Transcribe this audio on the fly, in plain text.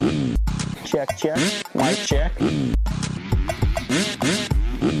Check, check. Mic check.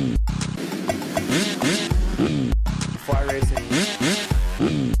 Fly racing.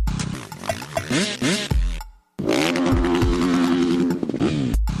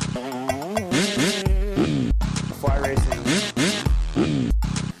 Fly racing.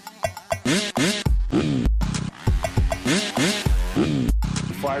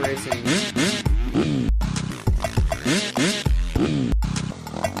 Fly racing.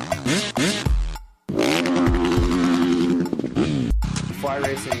 Fly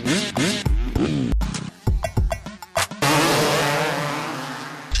racing.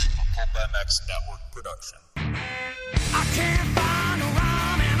 Network production.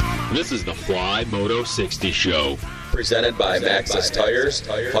 This is the Fly Moto 60 Show. Presented by Matthes Tires,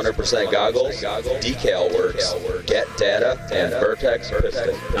 100% goggles, Decal Works, Get Data, and Vertex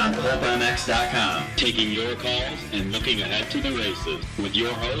Piston. On PulpMX.com, taking your calls and looking ahead to the races with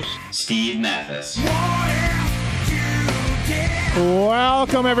your host, Steve Matthes.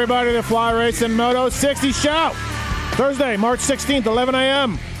 Welcome, everybody, to the Fly Racing Moto 60 Show. Thursday, March 16th, 11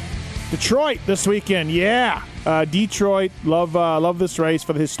 a.m. Detroit this weekend, yeah. Detroit, love this race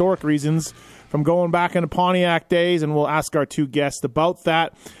for the historic reasons from going back into Pontiac days, and we'll ask our two guests about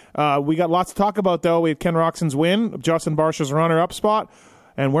that. We got lots to talk about, though. We had Ken Roczen's win, Justin Barcia's runner-up spot,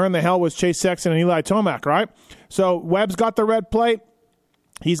 and where in the hell was Chase Sexton and Eli Tomac, right? So Webb's got the red plate.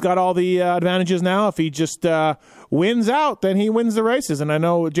 He's got all the advantages now. If he just wins out, then he wins the races. And I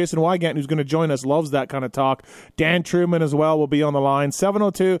know Jason Wygant, who's going to join us, loves that kind of talk. Dan Truman as well will be on the line.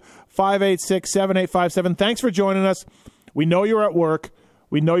 702-586-7857. Thanks for joining us. We know you're at work.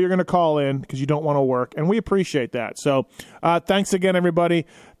 We know you're going to call in because you don't want to work, and we appreciate that. So thanks again, everybody.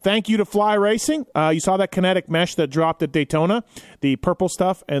 Thank you to Fly Racing. You saw that kinetic mesh that dropped at Daytona, the purple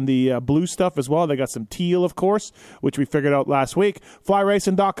stuff and the blue stuff as well. They got some teal, of course, which we figured out last week.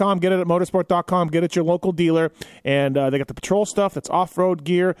 FlyRacing.com. Get it at motorsport.com. Get it at your local dealer. And they got the patrol stuff. That's off-road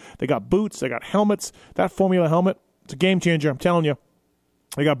gear. They got boots. They got helmets. That Formula helmet, it's a game changer, I'm telling you.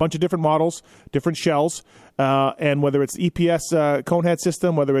 They got a bunch of different models, different shells, and whether it's the EPS cone head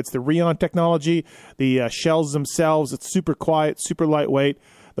system, whether it's the Rheon technology, the shells themselves, it's super quiet, super lightweight.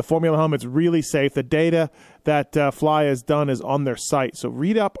 The Formula helmet's really safe. The data that Fly has done is on their site. So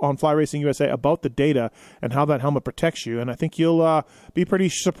read up on Fly Racing USA about the data and how that helmet protects you, and I think you'll be pretty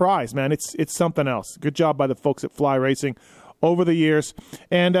surprised, man. It's something else. Good job by the folks at Fly Racing over the years.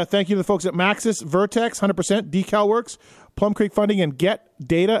 And thank you to the folks at Maxxis, Vertex, 100%, Decal Works, Plum Creek Funding, and Get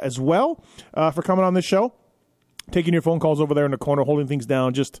Data as well for coming on this show. Taking your phone calls over there in the corner, holding things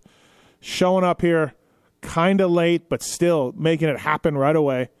down, just showing up here kind of late, but still making it happen right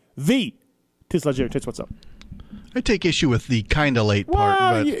away. The Tiz Legendary. Tiz, what's up? I take issue with the kind of late part.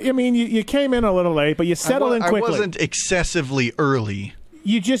 But you came in a little late, but you settled in quickly. I wasn't excessively early.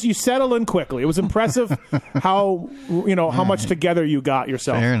 You settled in quickly. It was impressive how much together you got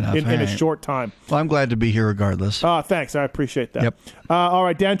yourself in a short time. Well, I'm glad to be here regardless. Thanks. I appreciate that. Yep. All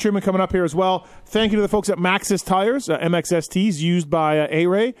right, Dan Truman coming up here as well. Thank you to the folks at Maxxis Tires, MXSTs used by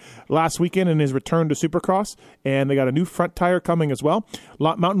A-Ray last weekend in his return to Supercross, and they got a new front tire coming as well.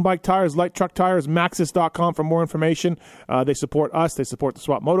 Mountain bike tires, light truck tires, Maxxis.com for more information. They support us. They support the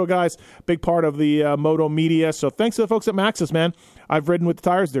Swap Moto guys. Big part of the Moto media. So thanks to the folks at Maxxis, man. I've ridden with the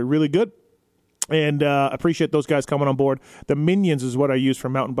tires. They're really good. And appreciate those guys coming on board. The Minions is what I use for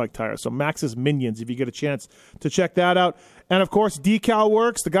mountain bike tires. So Maxxis Minions, if you get a chance to check that out. And, of course, Decal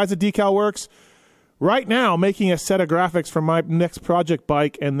Works. The guys at Decal Works right now making a set of graphics for my next project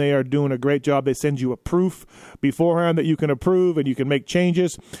bike, and they are doing a great job. They send you a proof beforehand that you can approve and you can make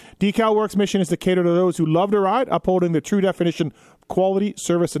changes. Decal Works' mission is to cater to those who love to ride, upholding the true definition of quality,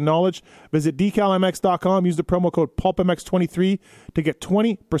 service, and knowledge. Visit decalmx.com. Use the promo code PulpMX23 to get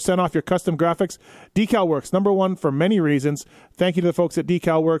 20% off your custom graphics. Decal Works, number one for many reasons. Thank you to the folks at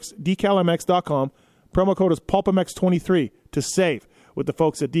Decal Works. Decalmx.com. Promo code is PulpMX23 to save with the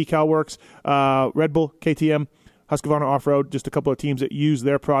folks at Decal Works. Red Bull, KTM, Husqvarna Off-Road, just a couple of teams that use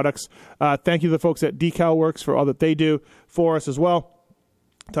their products. Thank you to the folks at Decal Works for all that they do for us as well.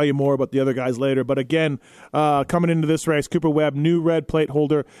 I'll tell you more about the other guys later. But again, coming into this race, Cooper Webb, new red plate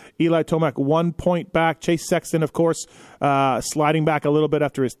holder. Eli Tomac, 1 point back. Chase Sexton, of course, sliding back a little bit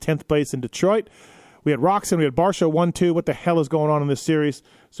after his 10th place in Detroit. We had Roczen, we had Barcia 1-2. What the hell is going on in this series?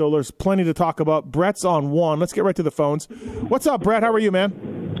 So there's plenty to talk about. Brett's on 1. Let's get right to the phones. What's up, Brett? How are you,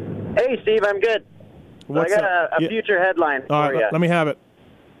 man? Hey, Steve, I'm good. So I got a future headline for you. Let me have it.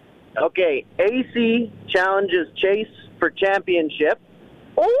 Okay, AC challenges Chase for championship,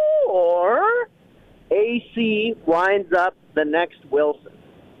 or AC winds up the next Wilson.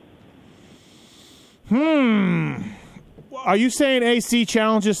 are you saying AC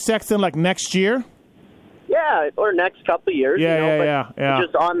challenges Sexton like next year? Yeah, or next couple of years. Yeah.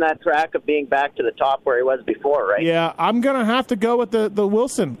 Just on that track of being back to the top where he was before, right? Yeah, I'm going to have to go with the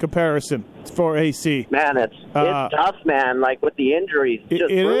Wilson comparison for AC. Man, it's tough, man. Like with the injuries, it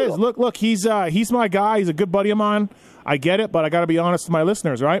is. Look, he's my guy. He's a good buddy of mine. I get it, but I got to be honest to my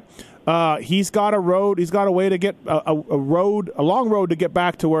listeners, right? He's got a road. He's got a way to get a long road to get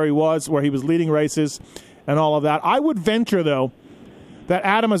back to where he was leading races and all of that. I would venture though that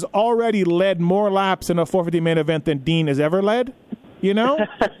Adam has already led more laps in a 450 main event than Dean has ever led. You know,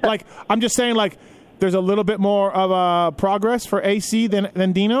 like I'm just saying, like there's a little bit more of progress for AC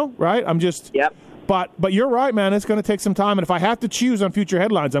than Dino, right? Yep. But you're right, man. It's going to take some time, and if I have to choose on future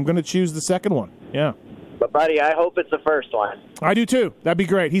headlines, I'm going to choose the second one. Yeah. But buddy, I hope it's the first one. I do too. That'd be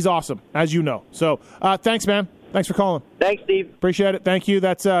great. He's awesome, as you know. So thanks, man. Thanks for calling. Thanks, Steve. Appreciate it. Thank you.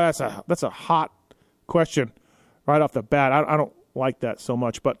 That's a hot question right off the bat. I don't like that so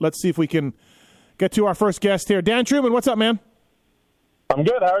much, but let's see if we can get to our first guest here. Dan Truman, what's up, man? I'm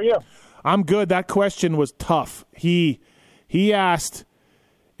good. How are you? I'm good. That question was tough. He asked,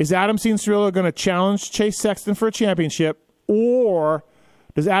 is Adam Cianciarulo going to challenge Chase Sexton for a championship, or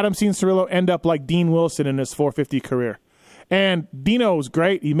does Adam Cianciarulo end up like Dean Wilson in his 450 career? And Dino's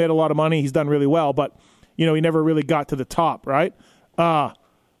great. He made a lot of money. He's done really well, but he never really got to the top, right?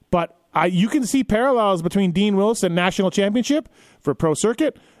 But you can see parallels between Dean Wilson, national championship for Pro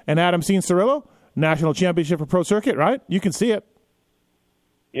Circuit, and Adam Cianciarulo, national championship for Pro Circuit, right? You can see it.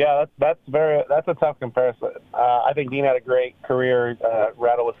 Yeah, that's a tough comparison. I think Dean had a great career,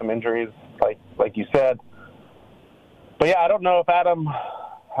 rattled with some injuries, like you said. But yeah, I don't know if Adam.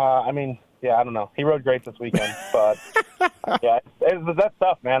 I don't know. He rode great this weekend, but yeah, that's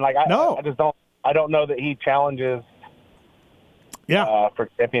tough, man. Like I just don't. I don't know that he challenges. Yeah. For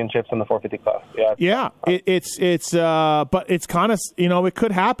championships in the 450 class. Yeah. Yeah. But it's kind of, it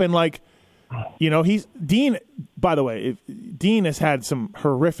could happen. Like, he's Dean, by the way, Dean has had some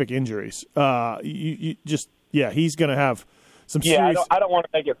horrific injuries. He's going to have some serious. I don't want to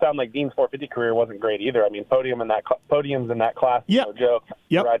make it sound like Dean's 450 career wasn't great either. I mean, podiums in that class, no joke.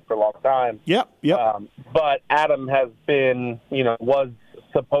 Yep. Ride for a long time. Yep. But Adam has been, was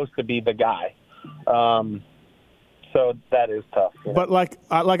supposed to be the guy. So that is tough. But like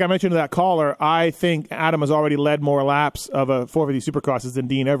I mentioned to that caller, I think Adam has already led more laps of a 450 Supercrosses than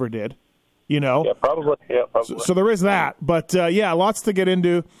Dean ever did. Yeah, probably. So there is that. But lots to get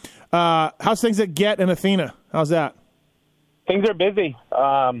into. How's things at Get and Athena? How's that? Things are busy.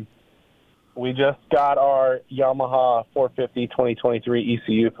 We just got our Yamaha 450 2023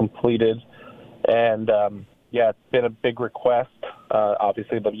 ECU completed, and it's been a big request.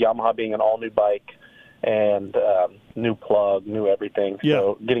 Obviously, the Yamaha being an all-new bike. And new plug, new everything. Yeah.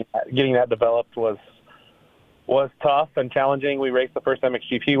 So getting that developed was tough and challenging. We raced the first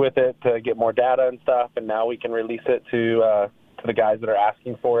MXGP with it to get more data and stuff, and now we can release it to the guys that are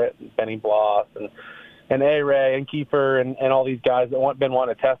asking for it, Benny Bloss and A-Ray and Kiefer and all these guys that been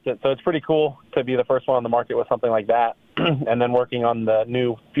wanting to test it. So it's pretty cool to be the first one on the market with something like that. And then working on the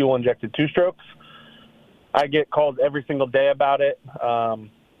new fuel-injected two-strokes. I get calls every single day about it.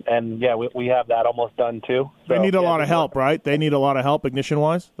 And, we have that almost done, too. So, they need a lot of help, right? They need a lot of help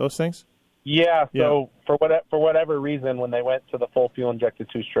ignition-wise, those things? Yeah, so for whatever reason, when they went to the full fuel-injected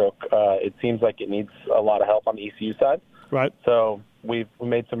two-stroke, it seems like it needs a lot of help on the ECU side. Right. So we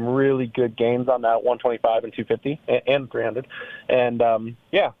made some really good gains on that 125 and 250 and 300. And,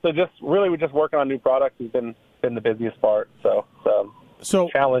 so we're just working on new products has been the busiest part. So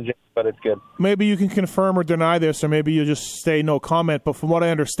challenging, but it's good. Maybe you can confirm or deny this, or maybe you just say no comment. But from what I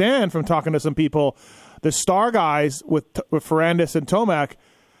understand from talking to some people, the Star guys with Ferrandis and Tomac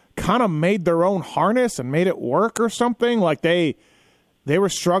kind of made their own harness and made it work or something. Like they were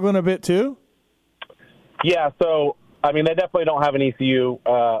struggling a bit too. Yeah. So I mean, they definitely don't have an ECU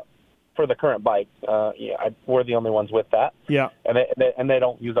for the current bike. We're the only ones with that. Yeah. And they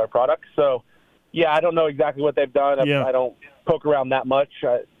don't use our products. So yeah, I don't know exactly what they've done. Yeah. I don't poke around that much,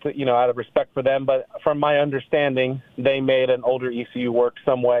 out of respect for them. But from my understanding, they made an older ECU work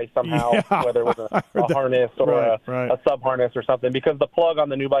some way, somehow, whether it was a harness or a sub-harness or something, because the plug on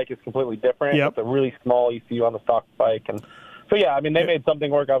the new bike is completely different. Yep. It's a really small ECU on the stock bike. And so, they made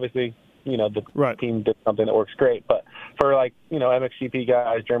something work. Obviously, the team did something that works great. But for, MXGP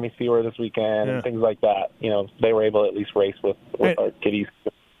guys, Jeremy Sewer this weekend and things like that, they were able to at least race with our kiddies.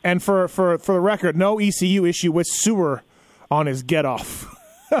 And for the record, no ECU issue with Sewer on his get-off.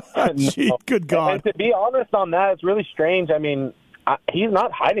 Gee, good God. And to be honest on that, it's really strange. I mean, he's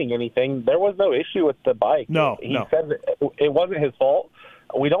not hiding anything. There was no issue with the bike. He said that it wasn't his fault.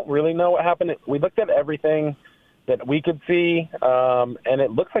 We don't really know what happened. We looked at everything. that we could see, and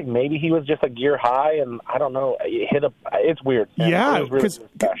it looks like maybe he was just a gear high, and I don't know, it's weird. Yeah, because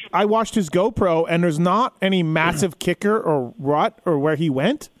I watched his GoPro, and there's not any massive kicker or rut or where he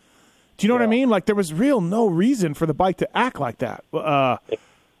went. Do you know what I mean? Like, there was no reason for the bike to act like that. But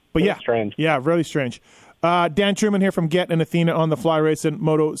yeah, strange. Yeah, really strange. Dan Truman here from Get and Athena on the Fly Racing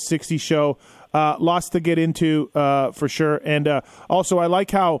Moto 60 show. Lots to get into for sure. And also, I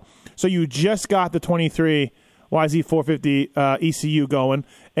like how, so you just got the 23 YZ450 ECU going,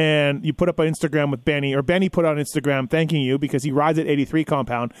 and you put up on Instagram with Benny, or Benny put on Instagram thanking you because he rides at 83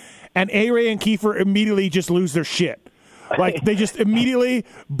 compound, and A-Ray and Kiefer immediately just lose their shit. Like, they just immediately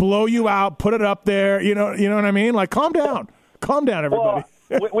blow you out, put it up there, you know what I mean? Like, calm down, everybody.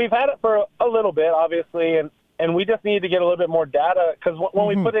 Well, we've had it for a little bit, obviously, and we just need to get a little bit more data, because when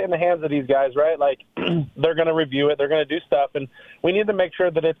we put it in the hands of these guys, right, like, they're going to review it, they're going to do stuff, and we need to make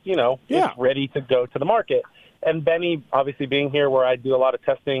sure that it's, it's ready to go to the market. And Benny, obviously being here where I do a lot of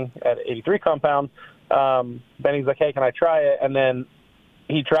testing at 83 compound, Benny's like, hey, can I try it? And then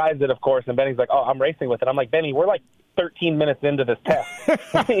he tries it, of course, and Benny's like, oh, I'm racing with it. I'm like, Benny, we're like 13 minutes into this test.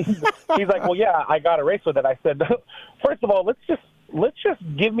 He's like, well, yeah, I got to race with it. I said, first of all, let's just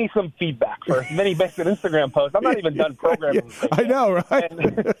give me some feedback first. And then he makes an Instagram post. I'm not even done programming. Yeah, I know, right?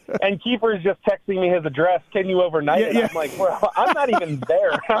 And Kiefer's just texting me his address. Can you overnight it? I'm like, well, I'm not even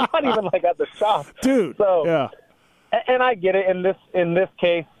there. I'm not even like at the shop, dude. So yeah. And I get it. In this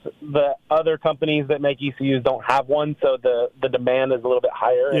case, the other companies that make ECUs don't have one, so the demand is a little bit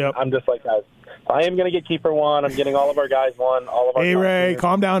higher. Yep. And I'm just like, guys, I am going to get Kiefer one. I'm getting all of our guys one. All of our A-Ray,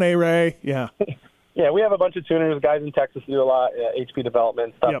 calm down, A-Ray. Yeah. Yeah, we have a bunch of tuners, guys in Texas who do a lot, HP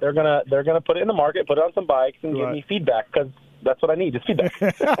development stuff. Yep. They're gonna put it in the market, put it on some bikes, and give me feedback, because that's what I need is feedback.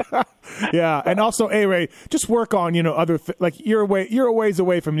 Yeah, and also A-Ray, just work on other like you're a ways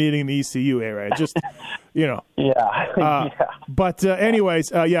away from needing the ECU, A-Ray. Just Yeah. But anyways,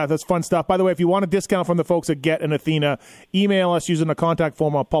 that's fun stuff. By the way, if you want a discount from the folks at Get and Athena, email us using the contact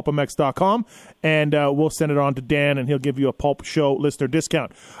form on pulpmx.com, and we'll send it on to Dan, and he'll give you a Pulp Show listener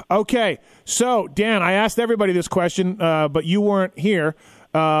discount. Okay, so Dan, I asked everybody this question, but you weren't here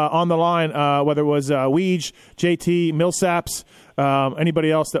on the line, whether it was Weege, JT, Millsaps,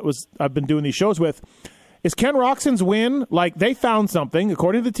 anybody else that I've been doing these shows with. Is Ken Roxon's win, like, they found something,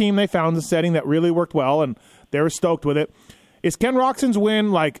 according to the team, they found a setting that really worked well, and they were stoked with it. Is Ken Roxon's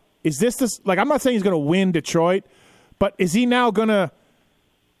win, like, is this, like, I'm not saying he's going to win Detroit, but is he now going to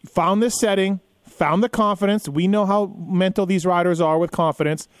found this setting, found the confidence? We know how mental these riders are with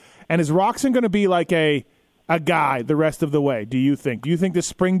confidence. And is Roxon going to be like a guy the rest of the way, do you think? Do you think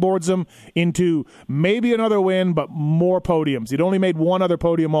this springboards him into maybe another win, but more podiums? He'd only made one other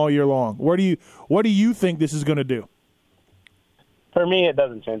podium all year long. What do you think this is going to do? For me, it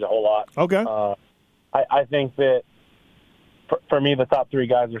doesn't change a whole lot. Okay. I think that for me, the top three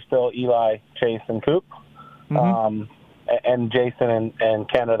guys are still Eli, Chase, and Coop. Mm-hmm. And Jason and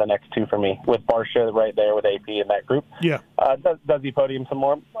Ken are the next two for me, with Barsha right there with AP in that group. Yeah. Does he podium some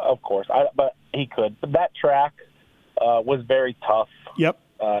more? Of course. But he could. But that track was very tough. Yep.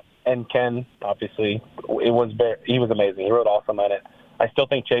 And Ken, obviously, he was amazing. He rode awesome on it. I still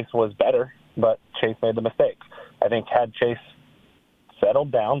think Chase was better, but Chase made the mistake. I think had Chase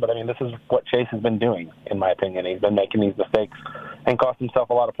settled down, but I mean, this is what Chase has been doing, in my opinion. He's been making these mistakes and cost himself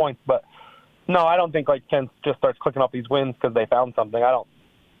a lot of points. But no, I don't think like Ken just starts clicking off these wins because they found something.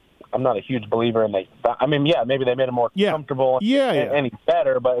 I'm not a huge believer in maybe they made him more comfortable and he's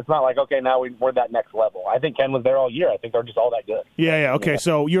better, but it's not like, okay, now we're that next level. I think Ken was there all year. I think they're just all that good. Yeah. Okay.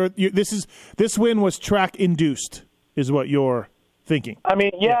 So this win was track induced is what you're thinking. I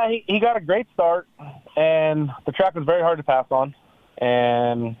mean, he got a great start, and the track was very hard to pass on,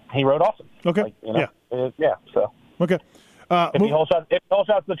 and he rode awesome. Okay. So. Okay. If he whole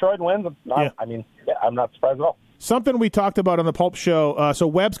shots Detroit and wins, I'm not surprised at all. Something we talked about on the Pulp Show. So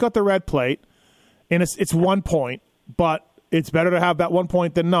Webb's got the red plate, and it's 1 point, but it's better to have that 1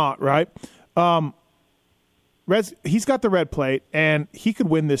 point than not, right? He's got the red plate, and he could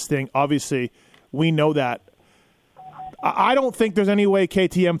win this thing. Obviously, we know that. I don't think there's any way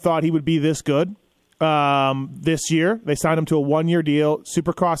KTM thought he would be this good this year. They signed him to a 1-year deal,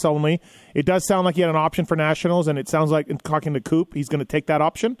 Supercross only. It does sound like he had an option for Nationals, and it sounds like, in talking to Coop, he's going to take that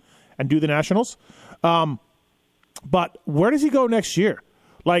option and do the Nationals. But where does he go next year?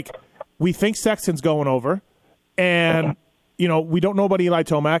 Like, we think Sexton's going over, and, we don't know about Eli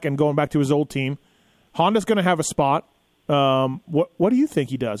Tomac and going back to his old team. Honda's going to have a spot. What do you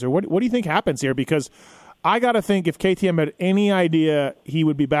think he does? Or what do you think happens here? Because I got to think if KTM had any idea he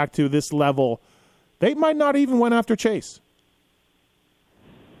would be back to this level, they might not even went after Chase.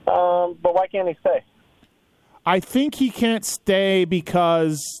 But why can't he stay? I think he can't stay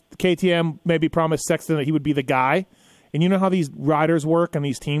because KTM maybe promised Sexton that he would be the guy. And you know how these riders work and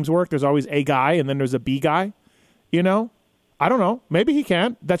these teams work? There's always a guy and then there's a B guy. You know? I don't know. Maybe he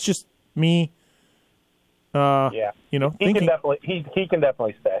can. That's just me. Yeah. You know, he can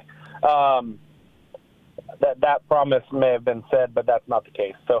definitely stay. That promise may have been said, but that's not the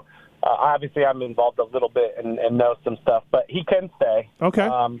case. So obviously, I'm involved a little bit and know some stuff, but he can stay. Okay.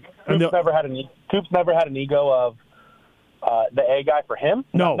 Coop's never had an ego of the A guy for him.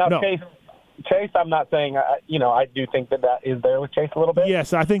 No. Chase, I'm not saying. I do think that is there with Chase a little bit.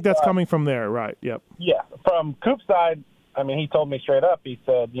 Yes, I think that's coming from there. Right. Yep. Yeah. From Coop's side, I mean, he told me straight up. He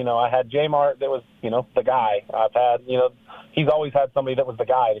said, I had J-Mart that was, the guy. I've had, he's always had somebody that was the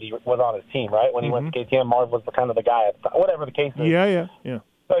guy that he was on his team, right? When he went to KTM, Marv was kind of the guy, whatever the case is. Yeah.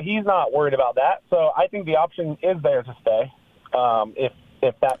 So he's not worried about that. So I think the option is there to stay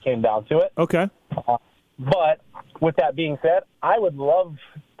if that came down to it. Okay. But with that being said, I would love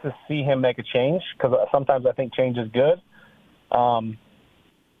to see him make a change because sometimes I think change is good.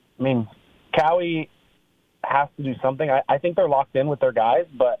 Cowie has to do something. I think they're locked in with their guys,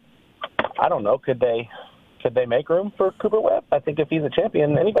 but I don't know. Could they make room for Cooper Webb? I think if he's a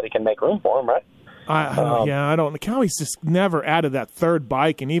champion, anybody can make room for him, right? I don't. The Cowie's just never added that third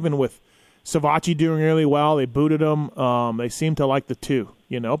bike, and even with Savachi doing really well, they booted him. They seem to like the two,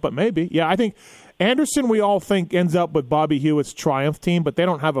 but maybe. Yeah, I think Anderson, we all think, ends up with Bobby Hewitt's Triumph team, but they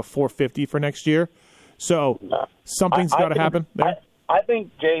don't have a 450 for next year. So something's got to happen there. I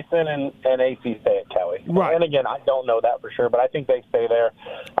think Jason and AC stay at Cowie. Right. And again, I don't know that for sure, but I think they stay there.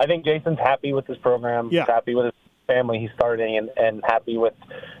 I think Jason's happy with his program. Yeah. He's happy with his family he's starting and happy with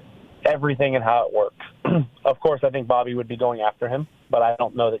everything and how it works. Of course, I think Bobby would be going after him, but I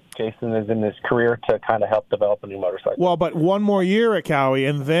don't know that Jason is in his career to kind of help develop a new motorcycle. Well, but one more year at Cowie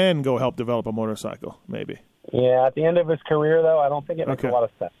and then go help develop a motorcycle, maybe. Yeah, at the end of his career, though, I don't think it makes a lot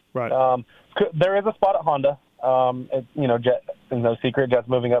of sense. Right. There is a spot at Honda. Jet, no secret, Jet's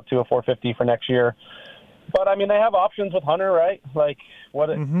moving up to a 450 for next year. But, they have options with Hunter, right? Like, what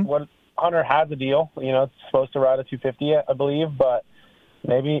Hunter has a deal. It's supposed to ride a 250, I believe, but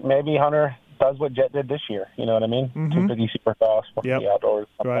maybe Hunter does what Jet did this year. You know what I mean? 250 Supercross, 450 outdoors,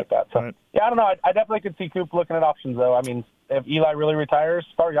 something like that. So, yeah, I don't know. I definitely could see Coop looking at options, though. If Eli really retires,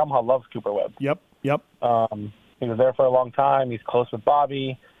 Star Yamaha loves Cooper Webb. Yep. He was there for a long time. He's close with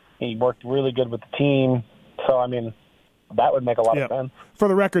Bobby. He worked really good with the team. So, that would make a lot of sense. For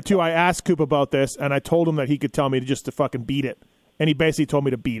the record, too, I asked Coop about this, and I told him that he could tell me to fucking beat it. And he basically told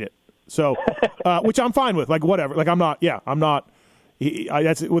me to beat it. So, which I'm fine with. Like, whatever. Like, I'm not.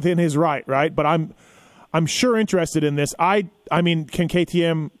 That's within his right? But I'm sure interested in this. Can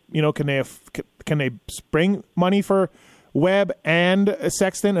KTM, can they spring money for Webb and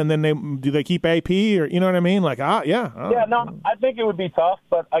Sexton, and then do they keep AP, or you know what I mean? Like, no, I think it would be tough,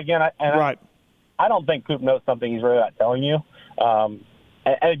 but again, I don't think Coop knows something he's really not telling you. And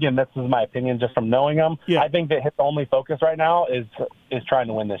again, this is my opinion just from knowing him. Yeah. I think that his only focus right now is trying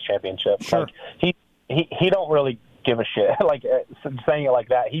to win this championship. Sure. Like, he don't really give a shit. Like saying it like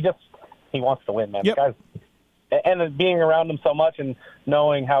that. He wants to win, man. Yep. The guy's, and being around him so much and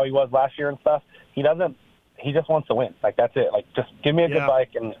knowing how he was last year and stuff, he just wants to win. Like, that's it. Like, just give me a good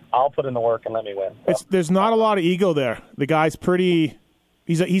bike and I'll put in the work and let me win. So. There's not a lot of ego there. The guy's pretty.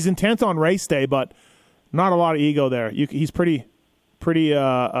 He's intent on race day, but not a lot of ego there. He's pretty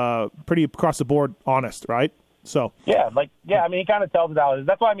across the board honest, right? So he kind of tells it out.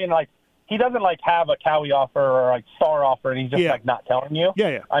 That's why he doesn't have a Cowie offer or Star offer, and he's just not telling you.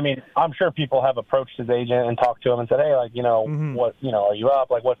 Yeah. I'm sure people have approached his agent and talked to him and said, hey, what, are you up?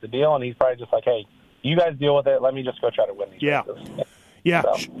 Like, what's the deal? And he's probably just like, hey, you guys deal with it. Let me just go try to win these races. Yeah,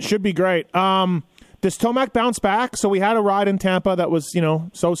 so. Should be great. Does Tomac bounce back? So we had a ride in Tampa that was,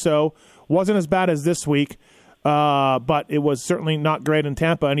 so-so. Wasn't as bad as this week, but it was certainly not great in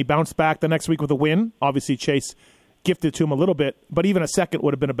Tampa, and he bounced back the next week with a win. Obviously, Chase gifted to him a little bit, but even a second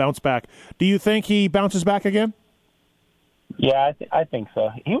would have been a bounce back. Do you think he bounces back again? Yeah, I think so.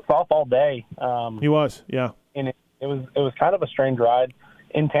 He was off all day. He was, yeah. And it was kind of a strange ride.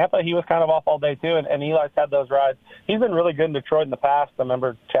 In Tampa, he was kind of off all day, too, and Eli's had those rides. He's been really good in Detroit in the past. I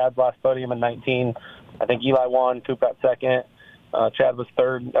remember Chad's last podium in 19. I think Eli won, Coop got second. Chad was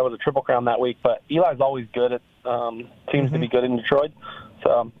third. That was a triple crown that week. But Eli's always good at seems to be good in Detroit.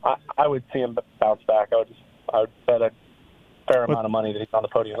 So I would see him bounce back. I would bet a fair amount of money that he's on the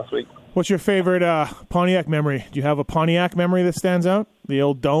podium this week. What's your favorite Pontiac memory? Do you have a Pontiac memory that stands out? The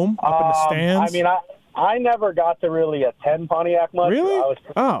old dome up in the stands? I never got to really attend Pontiac much. Really?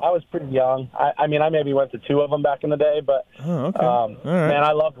 I was pretty young. I mean, I maybe went to 2 of them back in the day, but okay. All right. Man,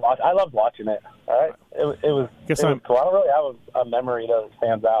 I loved watching it. All right, it was cool. I don't really have a memory that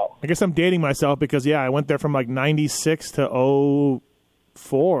stands out. I guess I'm dating myself because I went there from like 96 to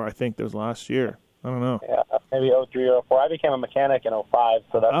 04. I think that was last year. I don't know. Yeah, maybe 03 or 04. I became a mechanic in 05,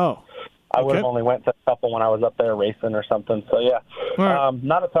 so that's. Oh. I would have only went to a couple when I was up there racing or something. So, yeah, right.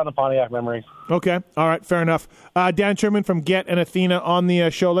 Not a ton of Pontiac memories. Okay. All right. Fair enough. Dan Sherman from Get and Athena on the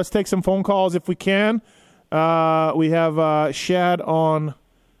show. Let's take some phone calls if we can. We have Shad on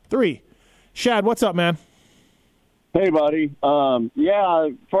 3. Shad, what's up, man? Hey, buddy. As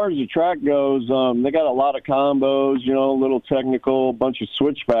far as the track goes, they got a lot of combos, a little technical, bunch of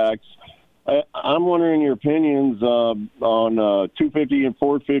switchbacks. I'm wondering your opinions on 250 and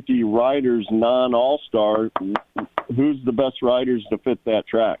 450 riders, non-all-star. Who's the best riders to fit that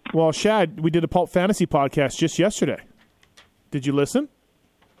track? Well, Shad, we did a Pulp Fantasy podcast just yesterday. Did you listen?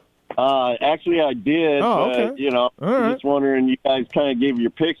 Actually, I did. Oh, okay. All right. Just wondering, you guys kind of gave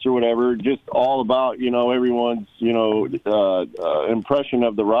your picks or whatever, just all about, everyone's, impression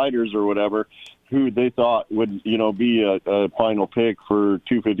of the riders or whatever, who they thought would, be a final pick for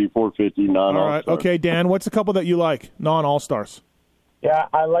 250, 450 non-all-stars. All right. Okay, Dan, what's a couple that you like, non-all-stars? Yeah,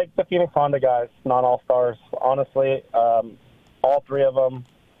 I like the Phoenix Honda guys, non-all-stars. Honestly, all 3 of them,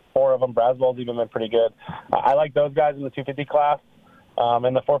 4 of them, Braswell's even been pretty good. I like those guys in the 250 class.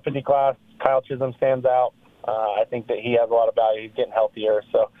 In the 450 class, Kyle Chisholm stands out. I think that he has a lot of value. He's getting healthier.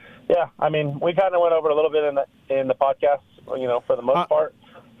 So, yeah, I mean, we kind of went over it a little bit in the podcast, for the most part.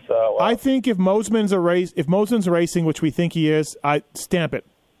 So I think if Mosman's racing, which we think he is, I stamp it.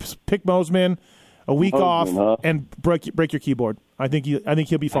 Pick Mosman a week off and break your keyboard. I think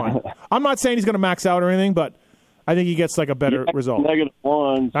he'll be fine. I'm not saying he's going to max out or anything, but I think he gets like a better result.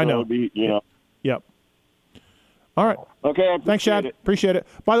 -1. So I know. Yep. All right. Okay. Thanks, Shad. Appreciate it.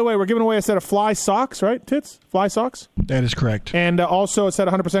 By the way, we're giving away a set of Fly socks, right, Tits? Fly socks? That is correct. And also a set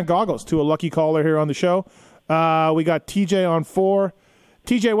of 100% goggles to a lucky caller here on the show. We got TJ on 4.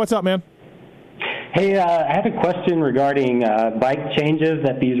 TJ, what's up, man? Hey, I have a question regarding bike changes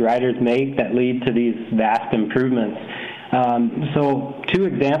that these riders make that lead to these vast improvements. So 2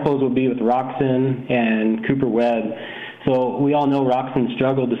 examples would be with Roxon and Cooper Webb. So we all know Roxon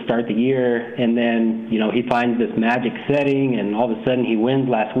struggled to start the year, and then, he finds this magic setting, and all of a sudden he wins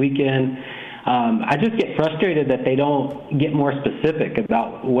last weekend. I just get frustrated that they don't get more specific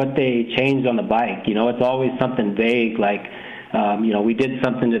about what they changed on the bike. It's always something vague, like, we did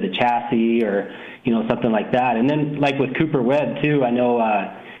something to the chassis or, something like that. And then, like with Cooper Webb, too, I know,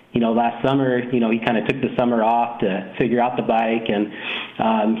 last summer, he kind of took the summer off to figure out the bike. And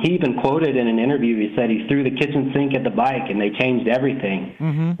he even quoted in an interview, he said he threw the kitchen sink at the bike and they changed everything.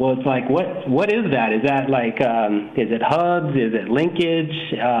 Mm-hmm. Well, it's like, what is that? Is that like, is it hubs? Is it linkage?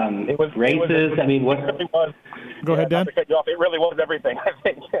 Races? What? It really was. Go ahead, Dan. Not to cut you off, it really was everything. I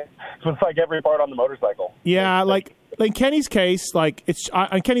think it was like every part on the motorcycle. Yeah, like Kenny's case,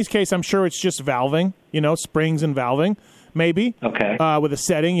 in Kenny's case, I'm sure it's just valving, springs and valving. Maybe with a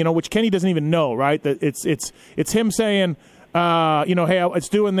setting, which Kenny doesn't even know, right? That it's him saying, hey, it's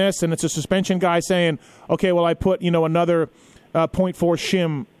doing this, and it's a suspension guy saying, okay, well, I put another 0.4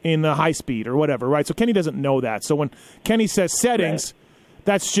 shim in the high speed or whatever, right? So Kenny doesn't know that. So when Kenny says settings,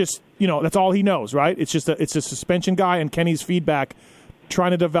 that's just that's all he knows, right? It's a suspension guy and Kenny's feedback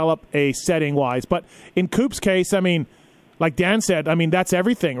trying to develop a setting wise. But in Coop's case, like Dan said, that's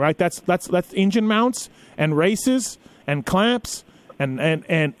everything, right? That's engine mounts and races and clamps and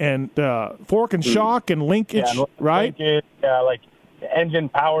fork and shock and linkage, right? Linkage, like engine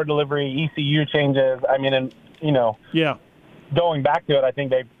power delivery, ECU changes. Going back to it, I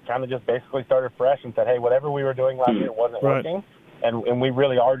think they kind of just basically started fresh and said, hey, whatever we were doing last year wasn't working, and we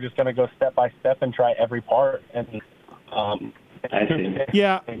really are just going to go step by step and try every part. And I see.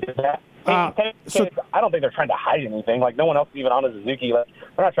 Yeah. So I don't think they're trying to hide anything. Like, no one else is even on a Suzuki. Like,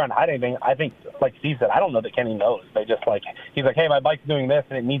 they're not trying to hide anything. I think, like Steve said, I don't know that Kenny knows. They just, he's like, hey, my bike's doing this,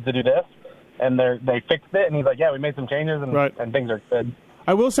 and it needs to do this. And they fixed it, and he's like, yeah, we made some changes, and things are good.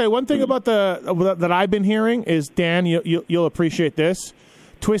 I will say one thing about that I've been hearing is, Dan, you'll appreciate this.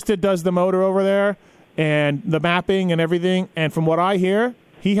 Twisted does the motor over there and the mapping and everything. And from what I hear,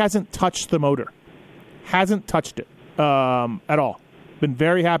 he hasn't touched the motor. Hasn't touched it at all. Been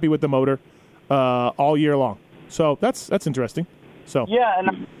very happy with the motor all year long. So that's interesting. So yeah,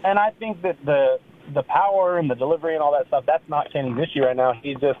 and I think that the power and the delivery and all that stuff, that's not Kenny's issue right now.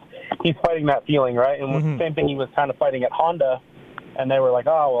 He's fighting that feeling, right? And the same thing he was kind of fighting at Honda, and they were like,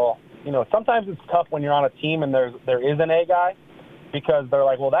 oh well, sometimes it's tough when you're on a team and there is an A guy, because they're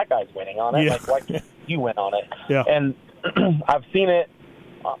like, well, that guy's winning on it. Yeah. Like, why can't you win on it? Yeah. And I've seen it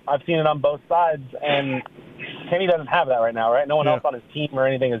on both sides, and Kenny doesn't have that right now, right? No one else on his team or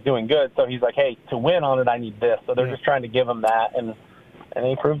anything is doing good, so he's like, hey, to win on it, I need this. So they're just trying to give him that, and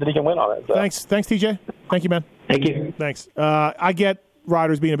he proved that he can win on it. So. Thanks, TJ. Thank you, man. Thank you. Thanks. I get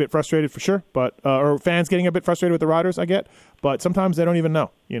riders being a bit frustrated for sure, but or fans getting a bit frustrated with the riders, I get, but sometimes they don't even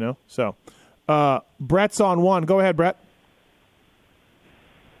know, So, Brett's on one. Go ahead, Brett.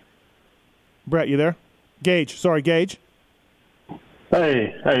 Brett, you there? Gage.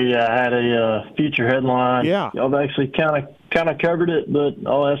 Hey, I had a feature headline. Yeah. Y'all have actually kind of covered it, but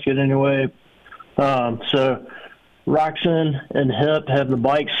I'll ask it anyway. So Roxon and Hip have the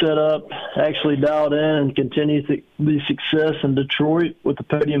bike set up, actually dialed in, and continue the success in Detroit with the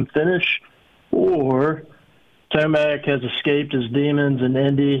podium finish, or Tomac has escaped his demons in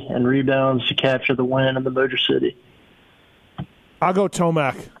Indy and rebounds to capture the win in the Motor City. I'll go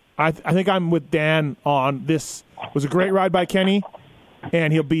Tomac. I think I'm with Dan on this. Was a great ride by Kenny,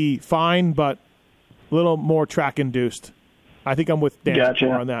 and he'll be fine, but a little more track induced. I think I'm with Dan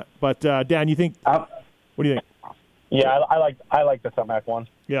more on that. But Dan, you think? What do you think? Yeah, I like the Tomac one.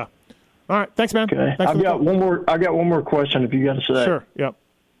 Yeah. All right. Thanks, man. Okay. Thanks I got one more question if you got to say. Sure. Yep.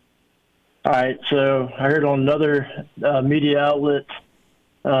 All right. So I heard on another media outlet.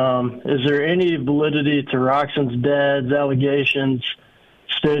 Is there any validity to Roxon's dad's allegations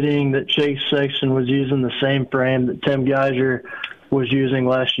stating that Chase Sexton was using the same frame that Tim Geiser was using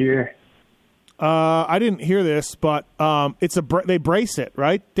last year? I didn't hear this, but they brace it,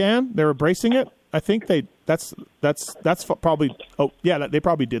 right, Dan? They were bracing it. I think that's probably. Oh, yeah, they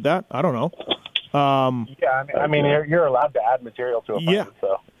probably did that. I don't know. Yeah, I mean, you're allowed to add material to a frame. Yeah.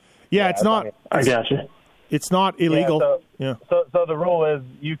 So. Yeah, it's not. I got you. It's not illegal. So the rule is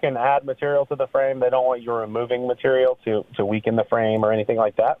you can add material to the frame. They don't want you removing material to weaken the frame or anything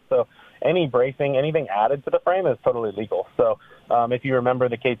like that. So any bracing, anything added to the frame is totally legal. So if you remember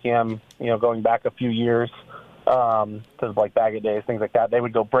the KTM, going back a few years, to like Baggett days, things like that, they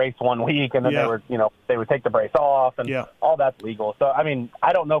would go brace 1 week and then they would take the brace off and all that's legal. So, I mean,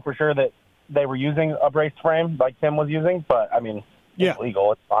 I don't know for sure that they were using a braced frame like Tim was using, but I mean, it's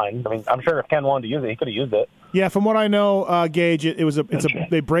legal. It's fine. I mean, I'm sure if Ken wanted to use it, he could have used it. Yeah, from what I know, Gage,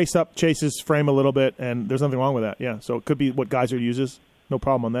 they brace up Chase's frame a little bit, and there's nothing wrong with that. Yeah, so it could be what Geiser uses. No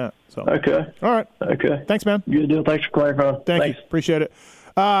problem on that. So okay, all right, okay. Thanks, man. Good deal. Thanks for clarifying. Thanks. You. Appreciate it.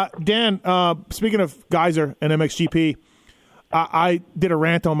 Dan, speaking of Geiser and MXGP, I did a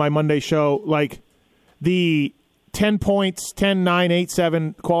rant on my Monday show. Like the 10 points, 10, 9, 8,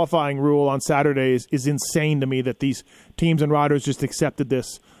 7 qualifying rule on Saturdays is insane to me that these teams and riders just accepted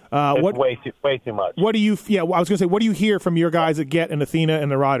this. It's way too much. What do you? Yeah, I was going to say, what do you hear from your guys at Get and Athena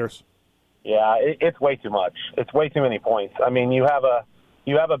and the riders? Yeah, it's way too much. It's way too many points. I mean, you have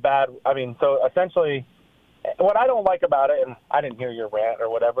a bad. I mean, so essentially, what I don't like about it, and I didn't hear your rant or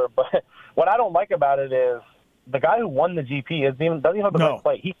whatever, but what I don't like about it is the guy who won the GP doesn't even have the red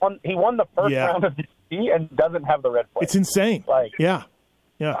plate. He won the first round of the GP and doesn't have the red plate. It's insane. Like, yeah.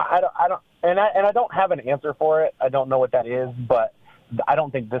 I don't, and I don't have an answer for it. I don't know what that is, but I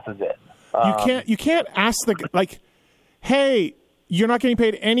don't think this is it. You can't ask hey, you're not getting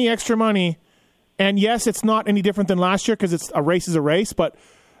paid any extra money, and yes, it's not any different than last year because a race is a race, but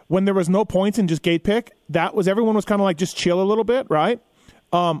when there was no points and just gate pick, everyone was kind of like just chill a little bit, right?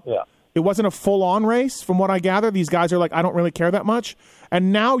 It wasn't a full-on race from what I gather. These guys are like, I don't really care that much.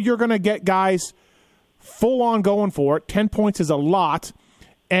 And now you're going to get guys full-on going for it. 10 points is a lot,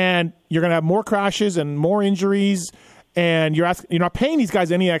 and you're going to have more crashes and more injuries, and you're not paying these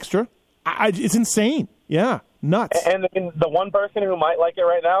guys any extra. It's insane. Yeah, nuts. And the one person who might like it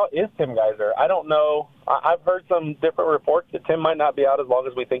right now is Tim Geiser. I don't know. I've heard some different reports that Tim might not be out as long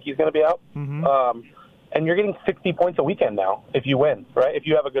as we think he's going to be out. Mm-hmm. And you're getting 60 points a weekend now if you win, right? If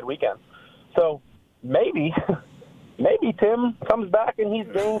you have a good weekend. So maybe Tim comes back and he's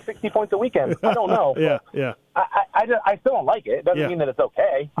getting 60 points a weekend. I don't know. Yeah. I still don't like it. It doesn't mean that it's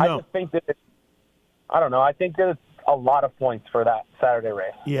okay. No. I just think that I don't know. I think that it's a lot of points for that Saturday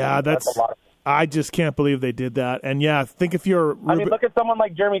race. Yeah, that's a lot of points. I just can't believe they did that. And yeah, think if you're I mean, look at someone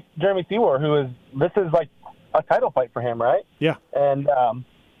like Jeremy Seward, this is like a title fight for him, right? Yeah. And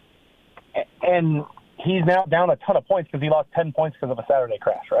he's now down a ton of points because he lost 10 points because of a Saturday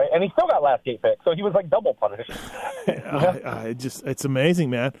crash, right? And he still got last gate pick, so he was like double punished. It's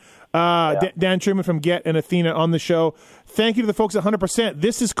amazing, man. Dan Truman from Get and Athena on the show. Thank you to the folks at 100%.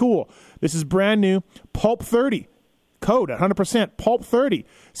 This is cool. This is brand new. Pulp 30. code at 100%, Pulp30.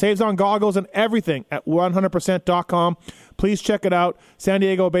 Saves on goggles and everything at 100%.com. Please check it out. San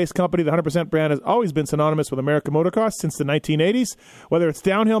Diego-based company, the 100% brand has always been synonymous with American motocross since the 1980s. Whether it's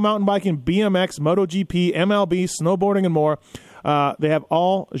downhill mountain biking, BMX, MotoGP, MLB, snowboarding, and more, they have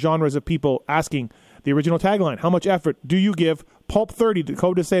all genres of people asking the original tagline, how much effort do you give? Pulp30, the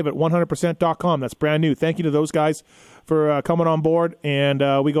code to save at 100%.com. That's brand new. Thank you to those guys for coming on board. And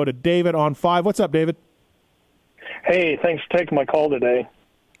we go to David on 5. What's up, David? Hey, thanks for taking my call today.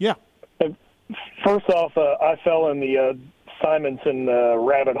 Yeah. First off, I fell in the Simonson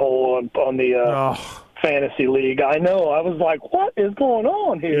rabbit hole on the fantasy league. I know. I was like, what is going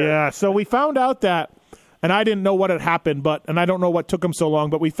on here? Yeah, so we found out that, and I didn't know what had happened, and I don't know what took him so long,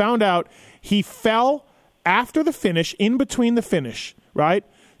 but we found out he fell after the finish, in between the finish, right?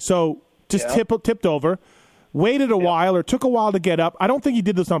 So just tipped over, waited a while or took a while to get up. I don't think he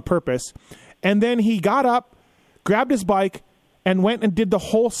did this on purpose. And then he got up, grabbed his bike, and went and did the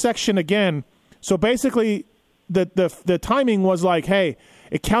whole section again. So basically the timing was like, hey,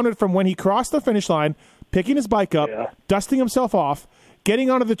 it counted from when he crossed the finish line, picking his bike up, dusting himself off, getting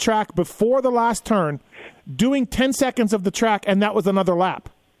onto the track before the last turn, doing 10 seconds of the track, and that was another lap.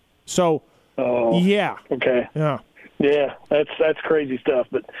 So, yeah. Okay. Yeah. Yeah, that's crazy stuff.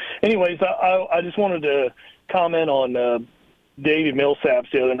 But anyways, I just wanted to comment on Davey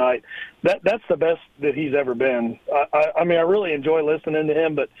Millsaps the other night. That's the best that he's ever been. I mean, I really enjoy listening to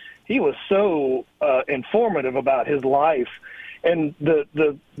him, but he was so informative about his life. And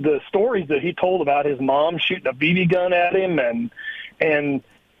the stories that he told about his mom shooting a BB gun at him, and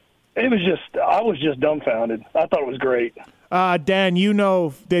it was just, I was just dumbfounded. I thought it was great. Dan, you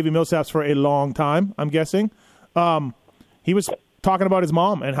know Davey Millsaps for a long time, I'm guessing. He was talking about his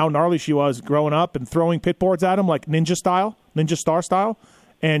mom and how gnarly she was growing up and throwing pit boards at him like Ninja Star style,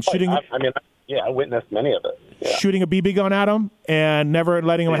 and shooting. I witnessed many of it. Yeah. Shooting a BB gun at him and never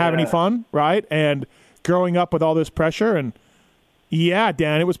letting him have any fun, right? And growing up with all this pressure, and yeah,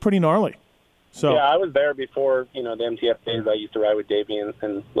 Dan, it was pretty gnarly. So yeah, I was there before, the MTF days. I used to ride with Davey and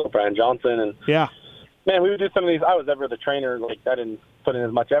little Brian Johnson, and man, we would do some of these. I was ever the trainer. Like, I didn't put in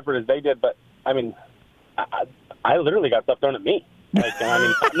as much effort as they did, but I mean, I literally got stuff thrown at me. Like,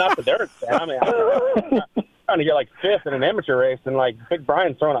 not that they're. I mean, I'm trying to get like fifth in an amateur race, and like Big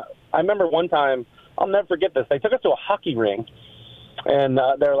Brian throwing a. I remember one time, I'll never forget this. They took us to a hockey rink, and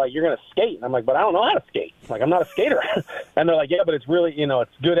they're like, "You're going to skate." And I'm like, "But I don't know how to skate. Like, I'm not a skater." And they're like, "Yeah, but it's really,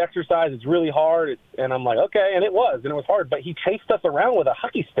 it's good exercise. It's really hard." And I'm like, "Okay," and it was hard. But he chased us around with a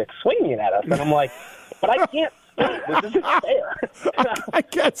hockey stick, swinging it at us, and I'm like, "But I can't skate. This isn't fair." I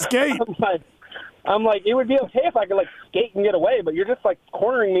can't skate. I'm like, it would be okay if I could like skate and get away, but you're just like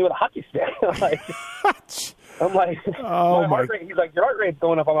cornering me with a hockey stick. Like, I'm like, my heart rate. He's like, your heart rate's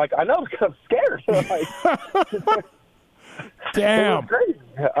going up. I'm like, I know because I'm scared. Like, damn. Crazy.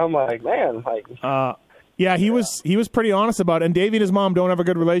 I'm like, man, like. Yeah, he was pretty honest about it. And Davey and his mom don't have a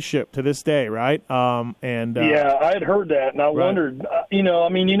good relationship to this day, right? Yeah, I had heard that, and I wondered. You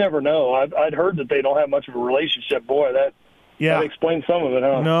never know. I'd heard that they don't have much of a relationship. Boy, that explains some of it,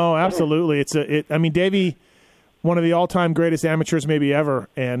 huh? No, absolutely. Davey, one of the all-time greatest amateurs maybe ever,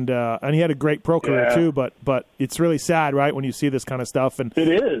 and he had a great pro career too. But it's really sad, right, when you see this kind of stuff. And it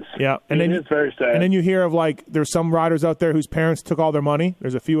is. Yeah, and it is very sad. And then you hear of like there's some riders out there whose parents took all their money.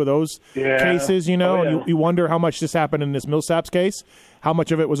 There's a few of those cases, and you wonder how much this happened in this Millsaps case. How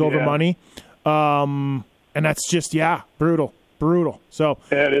much of it was over money, and that's just brutal. So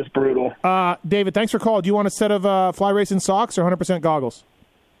yeah, it is brutal. David, thanks for calling. Do you want a set of fly racing socks or 100% goggles?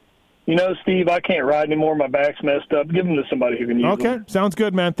 Steve, I can't ride anymore. My back's messed up. Give them to somebody who can use them. Okay, sounds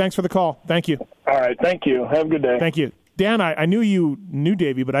good, man. Thanks for the call. Thank you. All right, thank you. Have a good day. Thank you. Dan, I knew you knew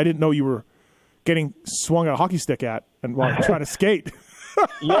Davey, but I didn't know you were getting swung a hockey stick at and while trying to skate.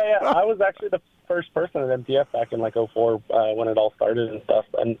 Yeah, I was actually the first person at MTF back in like 2004 when it all started and stuff.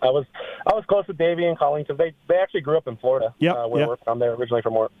 And I was close with Davey and Colleen because they actually grew up in Florida. Where we're from. They're originally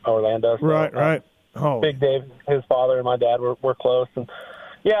from Orlando. So, right. Big Dave, his father and my dad were close. And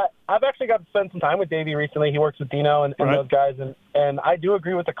yeah, I've actually got to spend some time with Davey recently. He works with Dino and those guys. And I do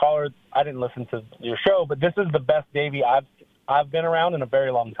agree with the caller. I didn't listen to your show, but this is the best Davey I've been around in a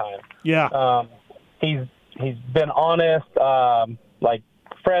very long time. Yeah. He's been honest, like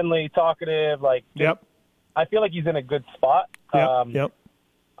friendly, talkative. Like, I feel like he's in a good spot. Yep.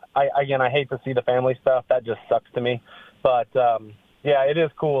 I hate to see the family stuff. That just sucks to me. But, yeah, it is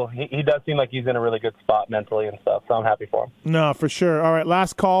cool. He does seem like he's in a really good spot mentally and stuff, so I'm happy for him. No, for sure. All right,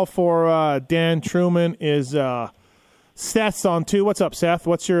 last call for Dan Truman is Seth's on 2. What's up, Seth?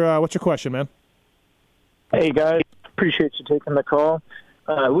 What's your question, man? Hey, guys. Appreciate you taking the call.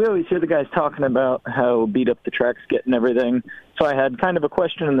 We always hear the guys talking about how beat up the tracks get and everything. So I had kind of a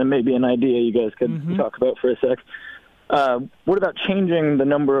question and then maybe an idea you guys could talk about for a sec. What about changing the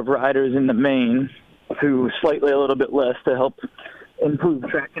number of riders in the main to slightly a little bit less to help improve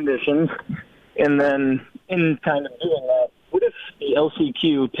track conditions? And then in kind of doing that, what if the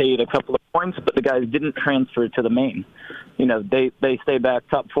LCQ paid a couple of points, but the guys didn't transfer to the main? You know, they stay back,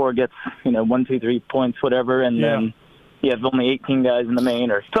 top 4 gets, 1, 2, 3 points, whatever, and then you have only 18 guys in the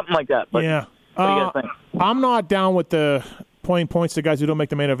main or something like that. But yeah. What do you guys think? I'm not down with the points to guys who don't make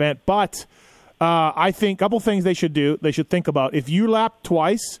the main event, but I think a couple things they should do. They should think about, if you lap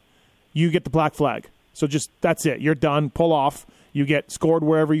twice, you get the black flag. So just, that's it. You're done. Pull off. You get scored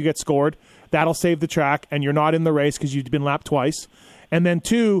wherever you get scored. That'll save the track, and you're not in the race because you've been lapped twice. And then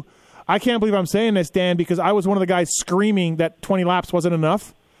 2, I can't believe I'm saying this, Dan, because I was one of the guys screaming that 20 laps wasn't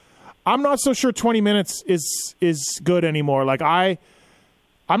enough. I'm not so sure 20 minutes is good anymore. Like I'm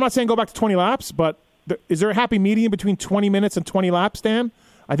not saying go back to 20 laps, but is there a happy medium between 20 minutes and 20 laps, Dan?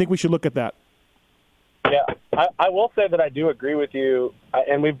 I think we should look at that. Yeah, I will say that I do agree with you,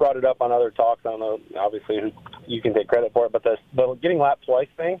 and we've brought it up on other talks. I don't know, obviously, who you can take credit for it, but the getting lapped twice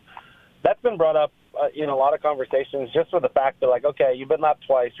thing, that's been brought up in a lot of conversations just for the fact that, like, okay, you've been lapped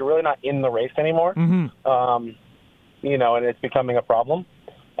twice. You're really not in the race anymore, and it's becoming a problem.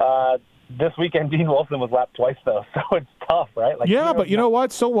 This weekend, Dean Wilson was lapped twice, though, so it's tough, right? Like, yeah, but you know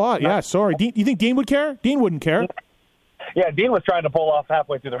what? So what? Yeah, sorry. You think Dean would care? Dean wouldn't care. Yeah, Dean was trying to pull off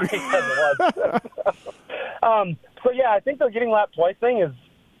halfway through the race as it was. So, yeah, I think the getting lapped twice thing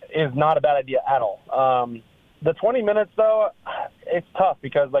is not a bad idea at all. The 20 minutes, though, it's tough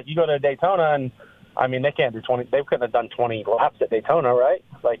because, like, you go to Daytona and, I mean, they can't do 20. They couldn't have done 20 laps at Daytona, right?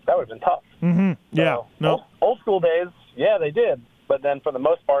 Like, that would have been tough. Mm-hmm. Yeah. So, no. Old school days, yeah, they did. But then for the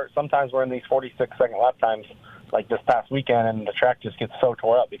most part, sometimes we're in these 46-second lap times, like this past weekend, and the track just gets so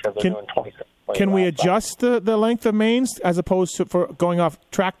tore up because they're doing 26. Can we adjust the length of mains as opposed to for going off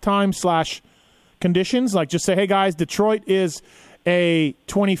track time / conditions? Like, just say, hey, guys, Detroit is a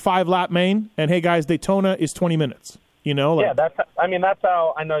 25-lap main, and hey, guys, Daytona is 20 minutes. You know? Like, yeah, that's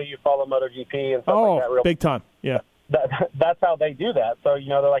how I know you follow MotoGP and stuff like that. Big time, yeah. That's how they do that. So,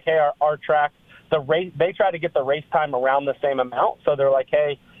 they're like, hey, our track, the race, they try to get the race time around the same amount. So they're like,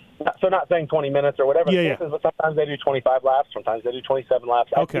 hey, so not saying 20 minutes or whatever the case is, but sometimes they do 25 laps, sometimes they do 27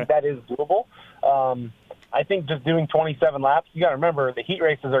 laps. I think that is doable. I think just doing 27 laps, you got to remember the heat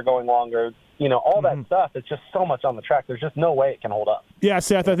races are going longer. All that stuff. It's just so much on the track. There's just no way it can hold up. Yeah,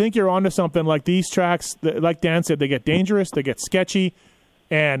 Seth, I think you're onto something. Like these tracks, like Dan said, they get dangerous, they get sketchy,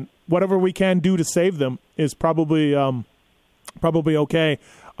 and whatever we can do to save them is probably okay.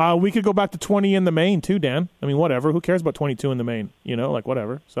 We could go back to 20 in the main too, Dan. I mean, whatever. Who cares about 22 in the main? Like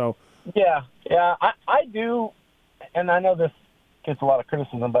whatever. So. Yeah. I do, and I know this gets a lot of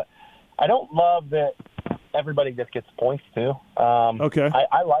criticism, but I don't love that everybody just gets points too. Okay.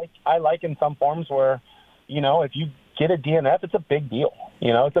 I like in some forms where, if you get a DNF, it's a big deal.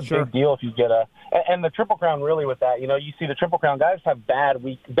 It's a big deal if you get and the Triple Crown really with that. You see the Triple Crown guys have bad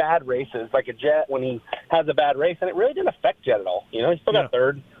races, like a Jet when he has a bad race, and it really didn't affect Jet at all. He still got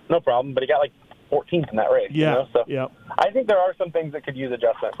third, no problem, but he got like 14th in that race. Yeah. So I think there are some things that could use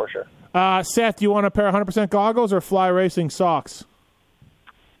adjustment for sure. Seth, do you want a pair of 100% goggles or Fly Racing socks?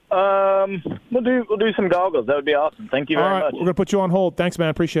 We'll do some goggles. That would be awesome. Thank you very much. We're gonna put you on hold. Thanks, man.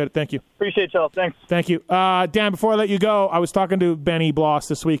 Appreciate it. Thank you. Appreciate y'all. Thanks. Thank you, Dan. Before I let you go, I was talking to Benny Bloss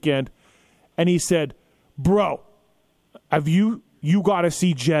this weekend, and he said, "Bro, have you got to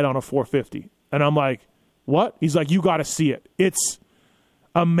see Jet on a 450?" And I'm like, "What?" He's like, "You got to see it. It's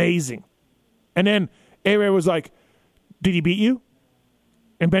amazing." And then A-Ray was like, "Did he beat you?"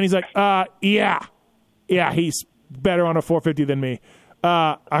 And Benny's like, yeah, he's better on a 450 than me."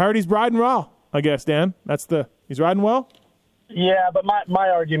 I heard he's riding well, I guess, Dan. He's riding well? Yeah, but my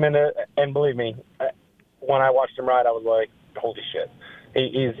argument, and believe me, when I watched him ride, I was like, holy shit.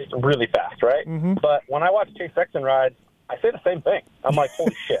 He's really fast, right? Mm-hmm. But when I watch Chase Sexton ride, I say the same thing. I'm like,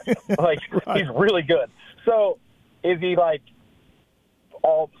 holy shit. Like, he's really good. So is he, like,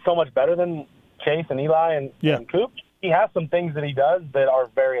 so much better than Chase and Eli and Coop? He has some things that he does that are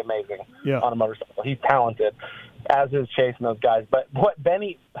very amazing on a motorcycle. He's talented, as is Chase and those guys. But what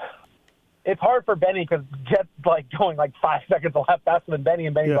Benny, it's hard for Benny because Jet's like going like 5 seconds a lap faster than Benny,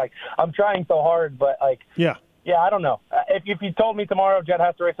 and Benny's like, I'm trying so hard, but like, I don't know. If you told me tomorrow Jet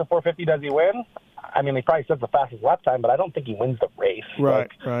has to race a 450, does he win? I mean, he probably says the fastest lap time, but I don't think he wins the race. Right.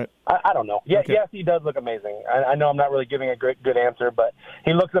 I don't know. Yeah, Yes, he does look amazing. I know I'm not really giving a good answer, but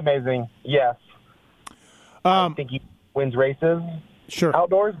he looks amazing. Yes. I think he wins races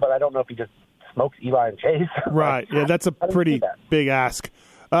outdoors, but I don't know if he just smokes Eli and Chase. Right. Yeah, that's a pretty big ask.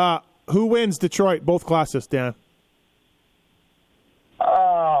 Who wins Detroit, both classes, Dan?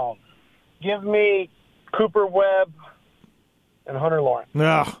 Give me Cooper Webb and Hunter Lawrence.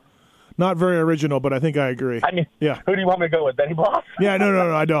 No, not very original, but I think I agree. I mean, yeah. Who do you want me to go with, Benny Bloss? Yeah,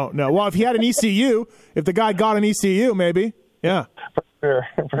 no, I don't. No. Well, if he had an ECU, if the guy got an ECU, maybe. Yeah. For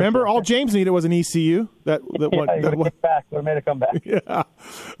Remember, all James needed was an ECU. That one. Back. We made it come back. Yeah.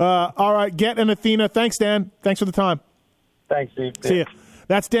 All right, Get and Athena. Thanks, Dan. Thanks for the time. Thanks, Steve. See ya.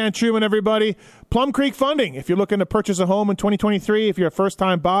 That's Dan Truman, everybody. Plum Creek Funding. If you're looking to purchase a home in 2023, if you're a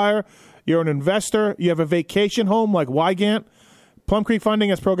first-time buyer, you're an investor, you have a vacation home like Wygant, Plum Creek Funding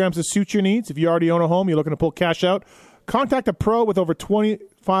has programs to suit your needs. If you already own a home, you're looking to pull cash out, contact a pro with over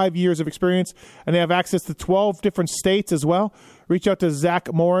 25 years of experience, and they have access to 12 different states as well. Reach out to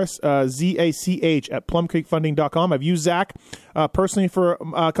Zach Morris, Z-A-C-H, at plumcreekfunding.com. I've used Zach personally for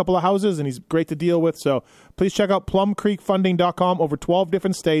a couple of houses, and he's great to deal with. So please check out plumcreekfunding.com, over 12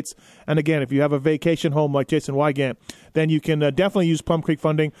 different states. And again, if you have a vacation home like Jason Wygant, then you can definitely use Plum Creek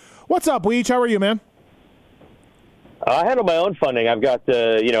Funding. What's up, Weege? How are you, man? I handle my own funding. I've got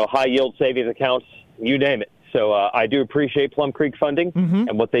high-yield savings accounts, you name it. So I do appreciate Plum Creek Funding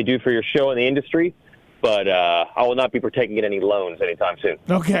and what they do for your show in the industry. But I will not be partaking in any loans anytime soon.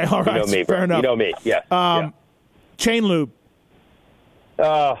 Okay, all right. You know me, bro. Fair enough. You know me, yeah. Chain lube.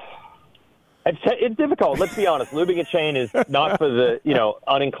 It's difficult. Let's be honest. Lubing a chain is not for the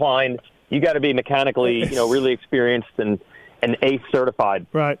uninclined. You got to be mechanically really experienced and ACE certified.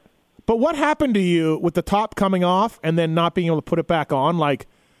 Right. But what happened to you with the top coming off and then not being able to put it back on? Like,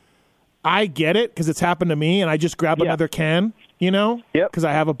 I get it because it's happened to me, and I just grab another can, because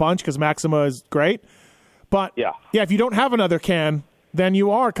I have a bunch because Maxima is great. But, if you don't have another can, then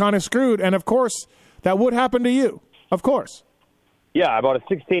you are kind of screwed. And, of course, that would happen to you. Of course. Yeah, I bought a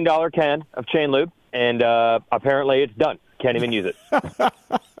 $16 can of chain lube, and apparently it's done. Can't even use it.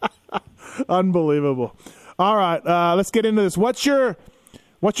 Unbelievable. All right, let's get into this. What's your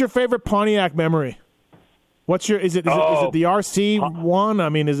favorite Pontiac memory? Is it the RC one? I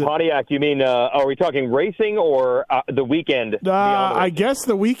mean, is it Pontiac? You mean are we talking racing or the weekend? I guess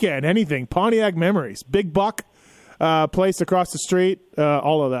the weekend. Anything. Pontiac memories. Big Buck place across the street.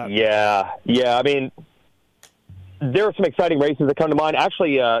 All of that. Yeah. I mean, there are some exciting races that come to mind.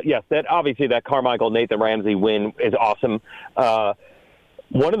 Actually, yes. That Carmichael Nathan Ramsey win is awesome.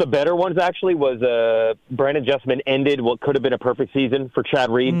 One of the better ones, actually, was Brandon Justman ended what could have been a perfect season for Chad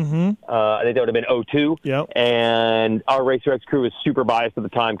Reed. I think that would have been 0-2. Yep. And our RacerX crew was super biased at the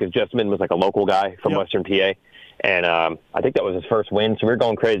time because Justman was like a local guy from Western PA. And I think that was his first win, so we were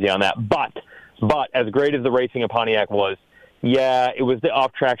going crazy on that. But as great as the racing in Pontiac was, it was the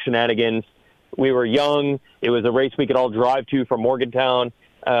off-track shenanigans. We were young. It was a race we could all drive to from Morgantown.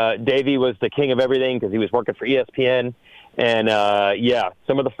 Davey was the king of everything because he was working for ESPN. And,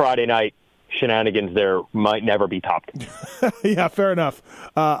 some of the Friday night shenanigans there might never be topped. Yeah, fair enough.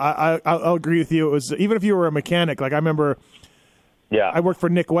 I'll agree with you. It was, even if you were a mechanic, like I remember I worked for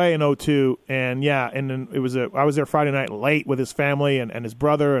Nick Way in 2002, and then I was there Friday night late with his family and his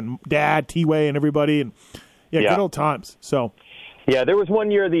brother and dad, T-Way, and everybody. And, good old times. So. Yeah, there was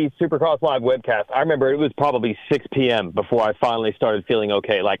one year the Supercross Live webcast. I remember it was probably 6 p.m. before I finally started feeling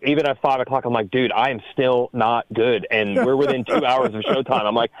okay. Like, even at 5 o'clock, I'm like, dude, I am still not good. And we're within 2 hours of showtime.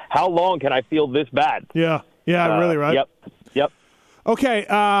 I'm like, how long can I feel this bad? Yeah, really, right? Yep.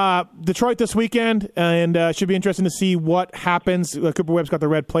 Okay, Detroit this weekend, and should be interesting to see what happens. Cooper Webb's got the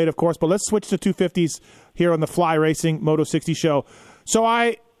red plate, of course, but let's switch to 250s here on the Fly Racing Moto 60 show. So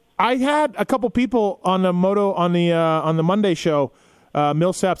I had a couple people on the on the Monday show.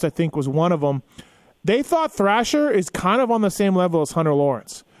 Millsaps, I think, was one of them. They thought Thrasher is kind of on the same level as Hunter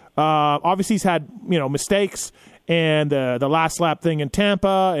Lawrence. Obviously, he's had mistakes, and the last lap thing in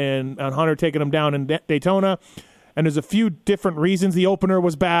Tampa, and Hunter taking him down in Daytona. And there's a few different reasons. The opener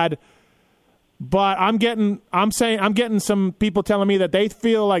was bad, but I'm getting some people telling me that they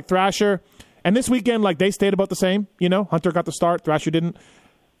feel like Thrasher, and this weekend, like, they stayed about the same. Hunter got the start, Thrasher didn't.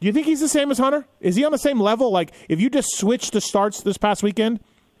 Do you think he's the same as Hunter? Is he on the same level? Like, if you just switch the starts this past weekend,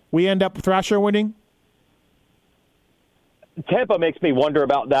 we end up Thrasher winning? Tampa makes me wonder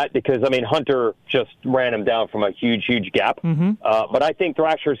about that because, Hunter just ran him down from a huge, huge gap. But I think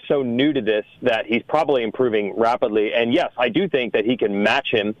Thrasher's so new to this that he's probably improving rapidly. And, yes, I do think that he can match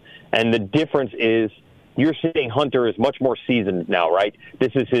him. And the difference is you're seeing Hunter is much more seasoned now, right?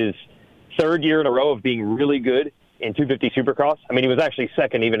 This is his third year in a row of being really good in 250 Supercross. He was actually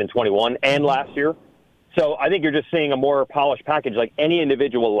second even in 21 and last year. So I think you're just seeing a more polished package. Like any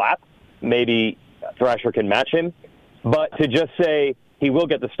individual lap, maybe Thrasher can match him. But to just say he will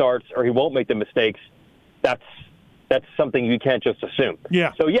get the starts or he won't make the mistakes, that's something you can't just assume.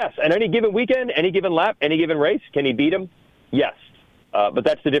 Yeah. So, yes, on any given weekend, any given lap, any given race, can he beat him? Yes. But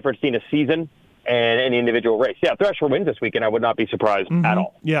that's the difference between a season and any individual race. Yeah, Thrasher wins this weekend. I would not be surprised at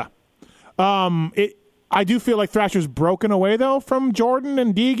all. Yeah. I do feel like Thrasher's broken away, though, from Jordan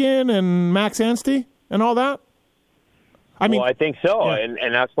and Deegan and Max Anstey and all that. I think so, yeah.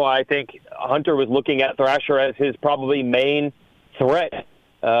 and that's why I think Hunter was looking at Thrasher as his probably main threat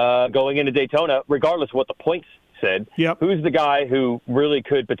going into Daytona, regardless of what the points said. Yep. Who's the guy who really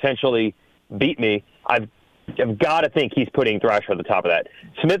could potentially beat me? I've got to think he's putting Thrasher at the top of that.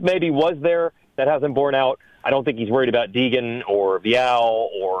 Smith maybe was there. That hasn't borne out. I don't think he's worried about Deegan or Vial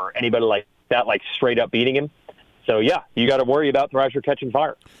or anybody like that, like straight up beating him. So, yeah, you got to worry about Thrasher catching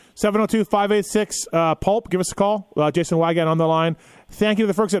fire. 702-586 Pulp. Give us a call. Jason Wygant on the line. Thank you to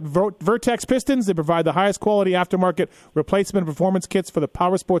the folks at Vertex Pistons. They provide the highest quality aftermarket replacement performance kits for the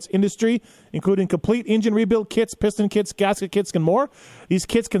power sports industry, including complete engine rebuild kits, piston kits, gasket kits, and more. These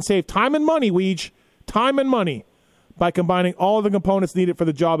kits can save time and money, Weege. Time and money by combining all of the components needed for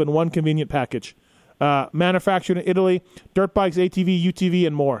the job in one convenient package. Manufactured in Italy, dirt bikes, ATV, UTV,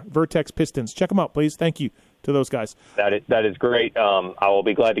 and more. Vertex Pistons. Check them out, please. Thank you to those guys. That is great. I will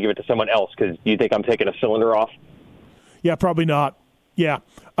be glad to give it to someone else because you think I'm taking a cylinder off? Yeah, probably not. Yeah.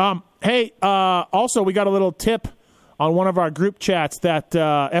 Hey, also, we got a little tip on one of our group chats that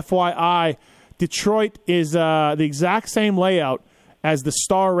FYI, Detroit is the exact same layout as the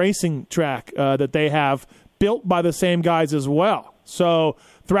Star Racing track that they have, built by the same guys as well. So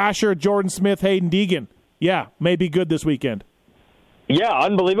Thrasher, Jordan Smith, Hayden Deegan, yeah, may be good this weekend. Yeah,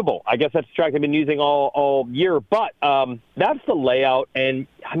 unbelievable. I guess that's the track they've been using all year. But that's the layout. And,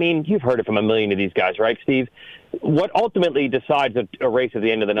 I mean, you've heard it from a million of these guys, right, Steve? What ultimately decides a race at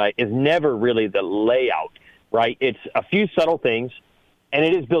the end of the night is never really the layout, right? It's a few subtle things, and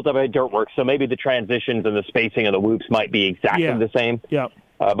it is built up by dirt work. So maybe the transitions and the spacing of the whoops might be exactly the same. Yeah.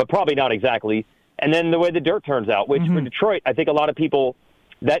 But probably not exactly. And then the way the dirt turns out, which for Detroit, I think a lot of people,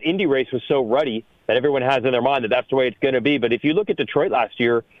 that Indy race was so ruddy that everyone has in their mind that that's the way it's going to be. But if you look at Detroit last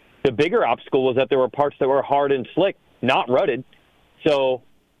year, the bigger obstacle was that there were parts that were hard and slick, not rutted. So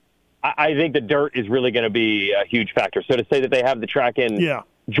I think the dirt is really going to be a huge factor. So to say that they have the track in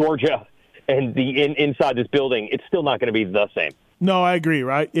Georgia and inside this building, it's still not going to be the same. No, I agree,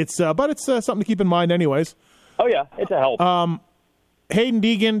 right? It's but it's something to keep in mind anyways. Oh, yeah, it's a help. Hayden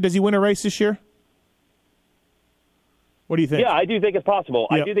Deegan, does he win a race this year? What do you think? Yeah, I do think it's possible.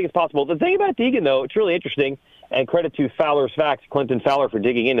 Yep. I do think it's possible. The thing about Deegan, though, it's really interesting, and credit to Fowler's Facts, Clinton Fowler, for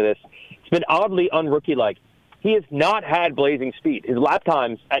digging into this. It's been oddly un-rookie-like. He has not had blazing speed. His lap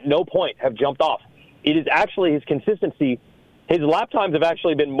times at no point have jumped off. It is actually his consistency. His lap times have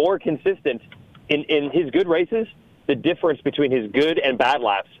actually been more consistent in his good races. The difference between his good and bad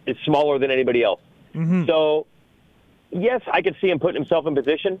laps is smaller than anybody else. So, yes, I could see him putting himself in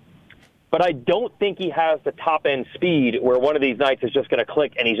position, but I don't think he has the top-end speed where one of these nights is just going to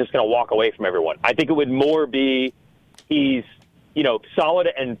click and he's just going to walk away from everyone. I think it would more be he's, solid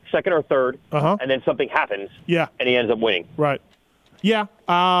and second or third, and then something happens, and he ends up winning. Right. Yeah,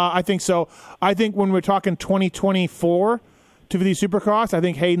 I think so. I think when we're talking 2024 250 Supercross, I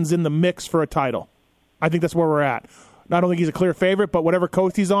think Hayden's in the mix for a title. I think that's where we're at. I don't think he's a clear favorite, but whatever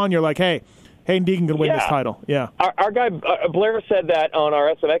coast he's on, you're like, hey, Hayden Deegan can win this title. Yeah. Our guy, Blair, said that on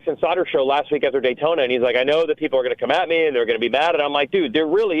our SMX Insider show last week after Daytona, and he's like, I know that people are going to come at me and they're going to be mad. And I'm like, dude, there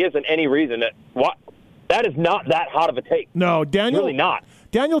really isn't any reason that is not that hot of a take. No, Daniel. Really not.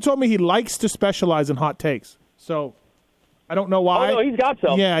 Daniel told me he likes to specialize in hot takes. So I don't know why. Oh, no, he's got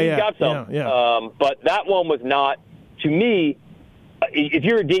some. He's got some. Yeah. But that one was not, to me, if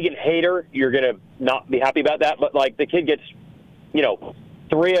you're a Deegan hater, you're going to not be happy about that. But, the kid gets,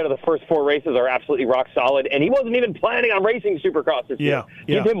 3 out of the first 4 races are absolutely rock solid. And he wasn't even planning on racing Supercross this year.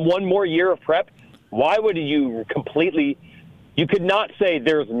 Give him one more year of prep. Why would you completely – you could not say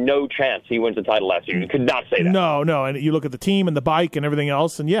there's no chance he wins the title last year. You could not say that. No. And you look at the team and the bike and everything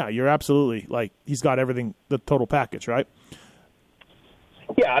else, and, you're absolutely – he's got everything, the total package, right?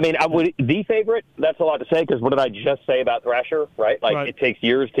 Yeah, I mean, the favorite, that's a lot to say because what did I just say about Thrasher, right? It takes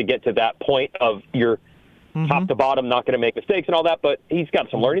years to get to that point of your top to bottom, not going to make mistakes and all that, but he's got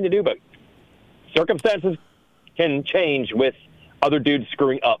some learning to do, but circumstances can change with other dudes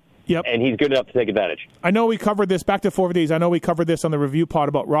screwing up. Yep. And he's good enough to take advantage. I know we covered this, back to 450s, I know we covered this on the review pod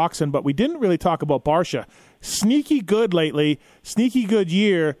about Roxon, but we didn't really talk about Barsha. Sneaky good lately, sneaky good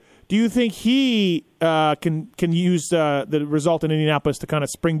year. Do you think he can use the result in Indianapolis to kind of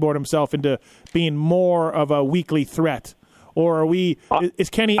springboard himself into being more of a weekly threat? or are we? Is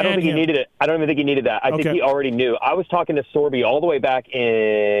Kenny? I don't think he needed it. I don't even think he needed that. I think he already knew. I was talking to Sorby all the way back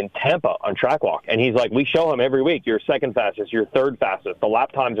in Tampa on track walk, and he's like, "We show him every week. You're second fastest. You're third fastest. The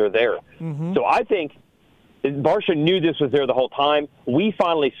lap times are there." Mm-hmm. So I think Barcia knew this was there the whole time. We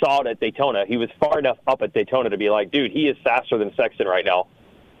finally saw it at Daytona. He was far enough up at Daytona to be like, dude, he is faster than Sexton right now.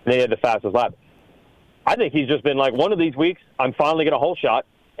 And they had the fastest lap. I think he's just been like, one of these weeks, I'm finally going to hole shot,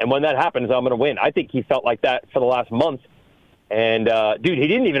 and when that happens, I'm going to win. I think he felt like that for the last month. And, dude, he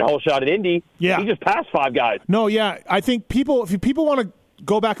didn't even hole shot at Indy. Yeah. He just passed 5 guys. No, yeah. I think if people want to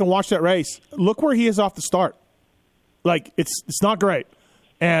go back and watch that race, look where he is off the start. Like, it's not great.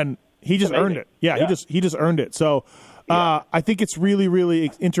 And he just earned it. Yeah, he just earned it. So I think it's really,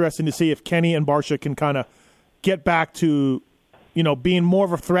 really interesting to see if Kenny and Barcia can kind of get back to, being more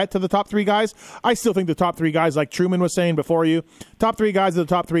of a threat to the top 3 guys. I still think the top 3 guys, like Truman was saying before you, top 3 guys are the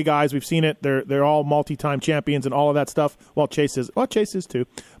top 3 guys. We've seen it. They're all multi-time champions and all of that stuff. Well, Chase is too.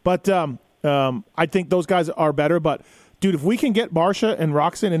 But I think those guys are better. But, dude, if we can get Barcia and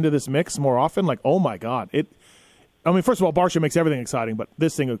Roczen into this mix more often, like, oh, my God. First of all, Barcia makes everything exciting, but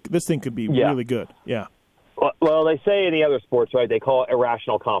this thing could be really good. Yeah. Well, they say in the other sports, right, they call it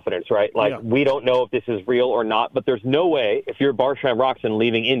irrational confidence, right? Like, we don't know if this is real or not, but there's no way, if you're Barcia and Roczen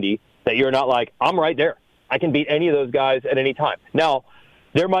leaving Indy, that you're not like, I'm right there. I can beat any of those guys at any time. Now,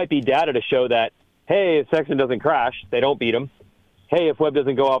 there might be data to show that, hey, if Sexton doesn't crash, they don't beat him. Hey, if Webb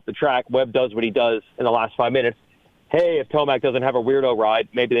doesn't go off the track, Webb does what he does in the last 5 minutes. Hey, if Tomac doesn't have a weirdo ride,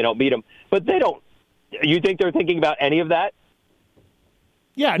 maybe they don't beat him. But they don't. You think they're thinking about any of that?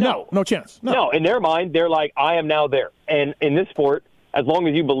 Yeah, no chance. No, in their mind, they're like, I am now there. And in this sport, as long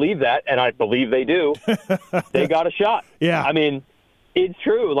as you believe that, and I believe they do, they got a shot. Yeah. I mean, it's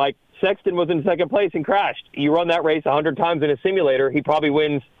true. Like, Sexton was in second place and crashed. You run that race 100 times in a simulator, he probably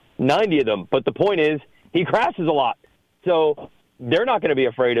wins 90 of them. But the point is, he crashes a lot. So they're not going to be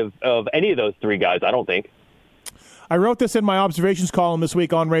afraid of any of those 3 guys, I don't think. I wrote this in my observations column this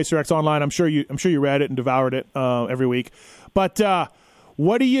week on RacerX Online. I'm sure you read it and devoured it every week. But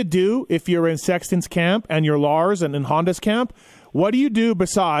what do you do if you're in Sexton's camp and you're Lars and in Honda's camp? What do you do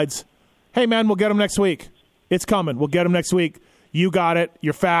besides, hey, man, we'll get him next week. It's coming. We'll get him next week. You got it.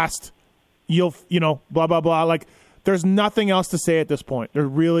 You're fast. You'll, blah, blah, blah. Like, there's nothing else to say at this point. There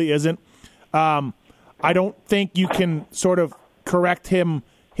really isn't. I don't think you can sort of correct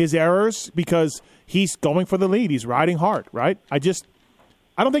his errors because he's going for the lead. He's riding hard, right? I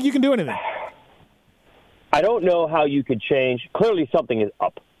don't think you can do anything. I don't know how you could change. Clearly something is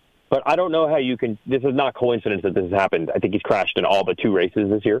up, but I don't know how you can. This is not coincidence that this has happened. I think he's crashed in all but 2 races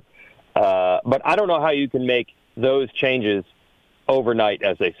this year. But I don't know how you can make those changes overnight,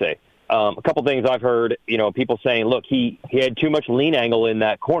 as they say. A couple things I've heard, people saying, look, he had too much lean angle in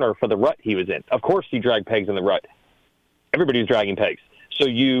that corner for the rut he was in. Of course you drag pegs in the rut. Everybody's dragging pegs. So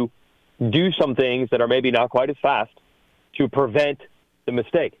you do some things that are maybe not quite as fast to prevent the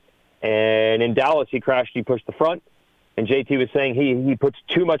mistake. And in Dallas, he crashed, he pushed the front, and JT was saying he puts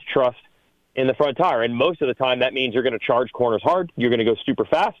too much trust in the front tire. And most of the time, that means you're going to charge corners hard, you're going to go super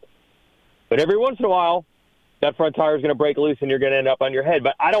fast. But every once in a while, that front tire is going to break loose and you're going to end up on your head.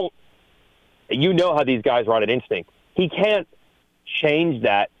 But you know how these guys ride at instinct. He can't change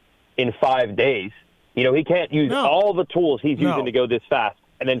that in 5 days. He can't use all the tools he's using to go this fast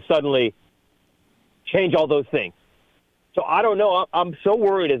and then suddenly change all those things. So I don't know. I'm so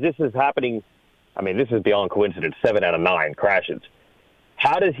worried as this is happening. I mean, this is beyond coincidence. 7 out of 9 crashes.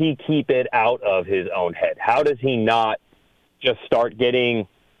 How does he keep it out of his own head? How does he not just start getting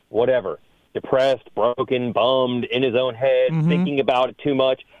depressed, broken, bummed in his own head, thinking about it too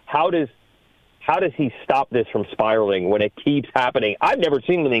much? How does he stop this from spiraling when it keeps happening? I've never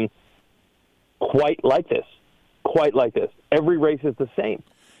seen anything quite like this. Every race is the same.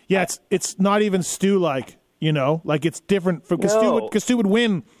 Yeah, it's not even Stu-like. Like it's different because Stu would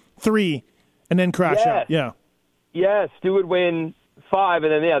win 3 and then crash out. Yeah. Yeah, Stu would win 5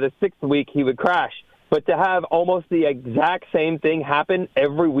 and then the 6th week he would crash. But to have almost the exact same thing happen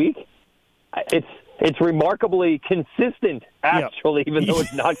every week, it's remarkably consistent, actually, even though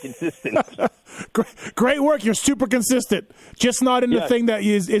it's not consistent. Great work. You're super consistent. Just not in the thing that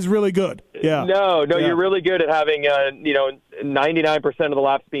is really good. Yeah. No, you're really good at having 99% of the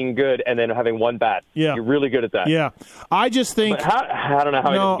laps being good and then having 1 bad. Yeah. You're really good at that. Yeah. I just think I don't know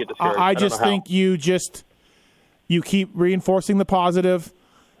how he doesn't get discouraged. I just think you keep reinforcing the positive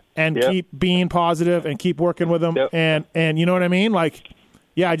and keep being positive and keep working with them and you know what I mean? Like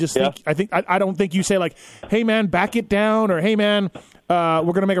I don't think you say like, hey man, back it down, or hey man, we're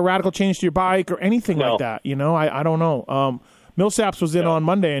going to make a radical change to your bike or anything like that. I don't know. Millsaps was in on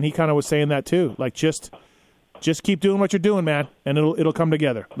Monday and he kind of was saying that too. Like just Just keep doing what you're doing, man, and it'll come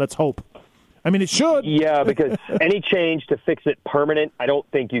together. Let's hope. I mean, it should. Yeah, because any change to fix it permanent, I don't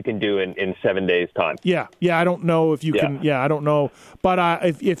think you can do in 7 days' time. Yeah, I don't know if you can. Yeah, I don't know. But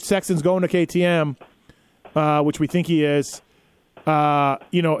if Sexton's going to KTM, which we think he is,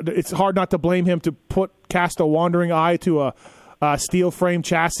 it's hard not to blame him to cast a wandering eye to a steel frame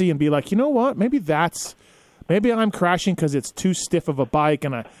chassis and be like, you know what? Maybe I'm crashing because it's too stiff of a bike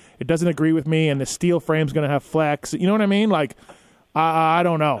and it doesn't agree with me, and the steel frame's going to have flex. You know what I mean? Like, I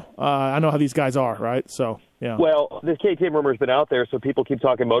don't know. I know how these guys are, right? So, yeah. Well, this KTM rumor's been out there, so people keep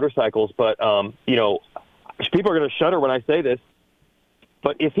talking motorcycles, but, people are going to shudder when I say this.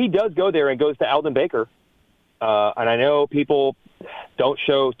 But if he does go there and goes to Alden Baker, and I know people don't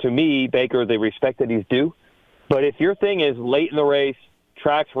show, to me, Baker the respect that he's due, but if your thing is late in the race,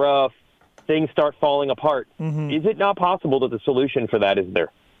 track's rough, things start falling apart, is it not possible that the solution for that is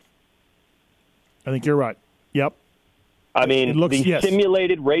there? I think you're right. Yep. I mean,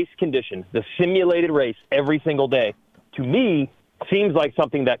 simulated race conditions, the simulated race every single day, to me, seems like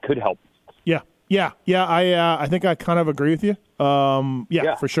something that could help. Yeah. I think I kind of agree with you.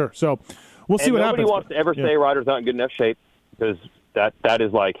 Yeah, for sure. So we'll see what happens. Nobody wants to ever say a rider's not in good enough shape, because that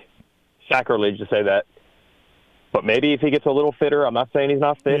is like sacrilege to say that. But maybe if he gets a little fitter, I'm not saying he's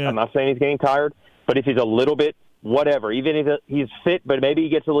not fit. I'm not saying he's getting tired. But if he's a little bit whatever, even if he's fit, but maybe he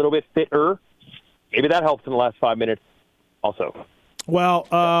gets a little bit fitter, maybe that helps in the last 5 minutes also. Well,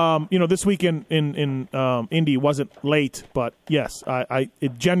 this week in Indy wasn't late, but yes,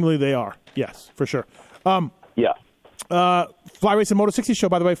 generally they are. Yes, for sure. Yeah. Fly Racing Moto 60 show,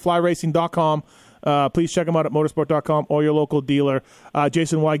 by the way, flyracing.com. Please check them out at motorsport.com or your local dealer.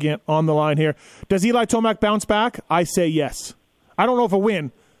 Jason Wygant on the line here. Does Eli Tomac bounce back? I say yes. I don't know if a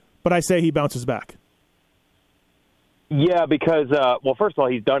win, but I say he bounces back. Yeah, because, first of all,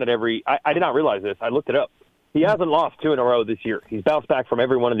 he's done it I did not realize this. I looked it up. He hasn't lost 2 in a row this year. He's bounced back from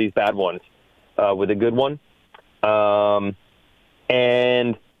every one of these bad ones with a good one.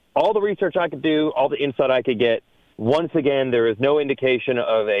 And all the research I could do, all the insight I could get, once again, there is no indication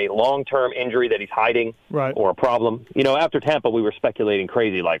of a long-term injury that he's hiding or a problem. After Tampa, we were speculating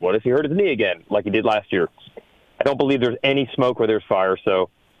crazy, like, what if he hurt his knee again, like he did last year? I don't believe there's any smoke where there's fire, so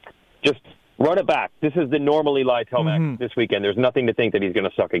just run it back. This is the normal Eli Tomac this weekend. There's nothing to think that he's going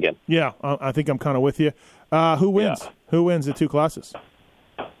to suck again. Yeah, I think I'm kind of with you. Who wins? Yeah. Who wins the 2 classes?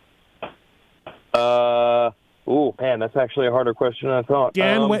 Man, that's actually a harder question than I thought.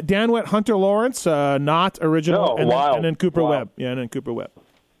 Dan went Hunter Lawrence, not original, no, and then Cooper Webb. Yeah, and then Cooper Webb.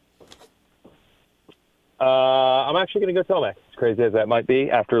 I'm actually going to go Tomac, as crazy as that might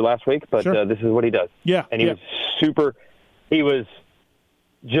be after last week, but this is what he does. Yeah. And he was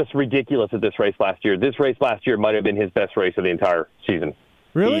just ridiculous at this race last year. This race last year might have been his best race of the entire season.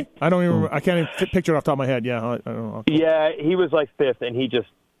 Really? I don't even remember. I can't even picture it off the top of my head. Yeah, I don't know. Yeah, he was like 5th, and he just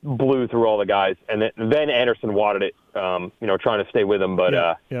blew through all the guys. And then Anderson wadded it, trying to stay with him, but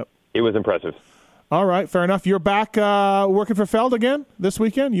it was impressive. All right, fair enough. You're back working for Feld again this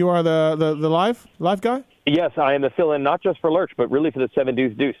weekend? You are the live guy? Yes, I am the fill-in, not just for Lurch, but really for the 7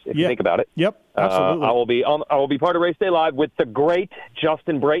 Deuce, if you think about it. Yep, absolutely. I will be part of Race Day Live with the great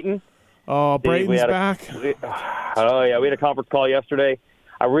Justin Brayton. Oh, Brayton's back. We had a conference call yesterday.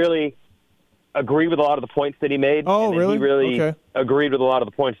 I really agree with a lot of the points that he made. Oh, really? He really agreed with a lot of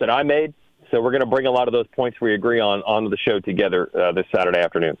the points that I made. So we're going to bring a lot of those points we agree on onto the show together this Saturday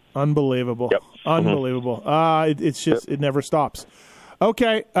afternoon. Unbelievable. Yep. Unbelievable. It's just, it never stops.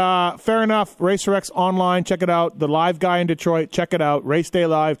 Okay, fair enough. RacerX Online, check it out. The live guy in Detroit, check it out. Race Day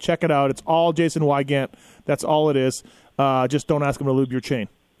Live, check it out. It's all Jason Wygant. That's all it is. Just don't ask him to lube your chain.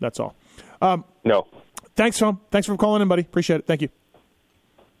 That's all. No. Thanks, Tom. Thanks for calling in, buddy. Appreciate it. Thank you.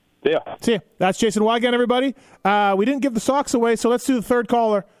 Yeah. See ya. That's Jason Wygant, everybody. We didn't give the socks away, so let's do the third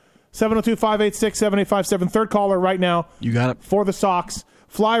caller. 702-586-7857. Third caller right now. You got it. For the socks.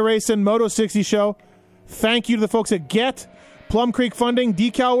 Fly Racing Moto 60 show. Thank you to the folks at Get, Plum Creek Funding,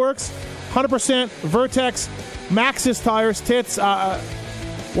 Decal Works, 100% Vertex, Maxxis Tires, Tits.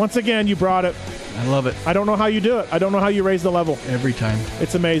 Once again, you brought it. I love it. I don't know how you do it. I don't know how you raise the level. Every time.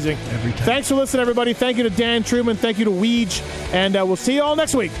 It's amazing. Every time. Thanks for listening, everybody. Thank you to Dan Truman. Thank you to Weege. And we'll see you all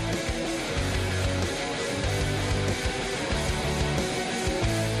next week.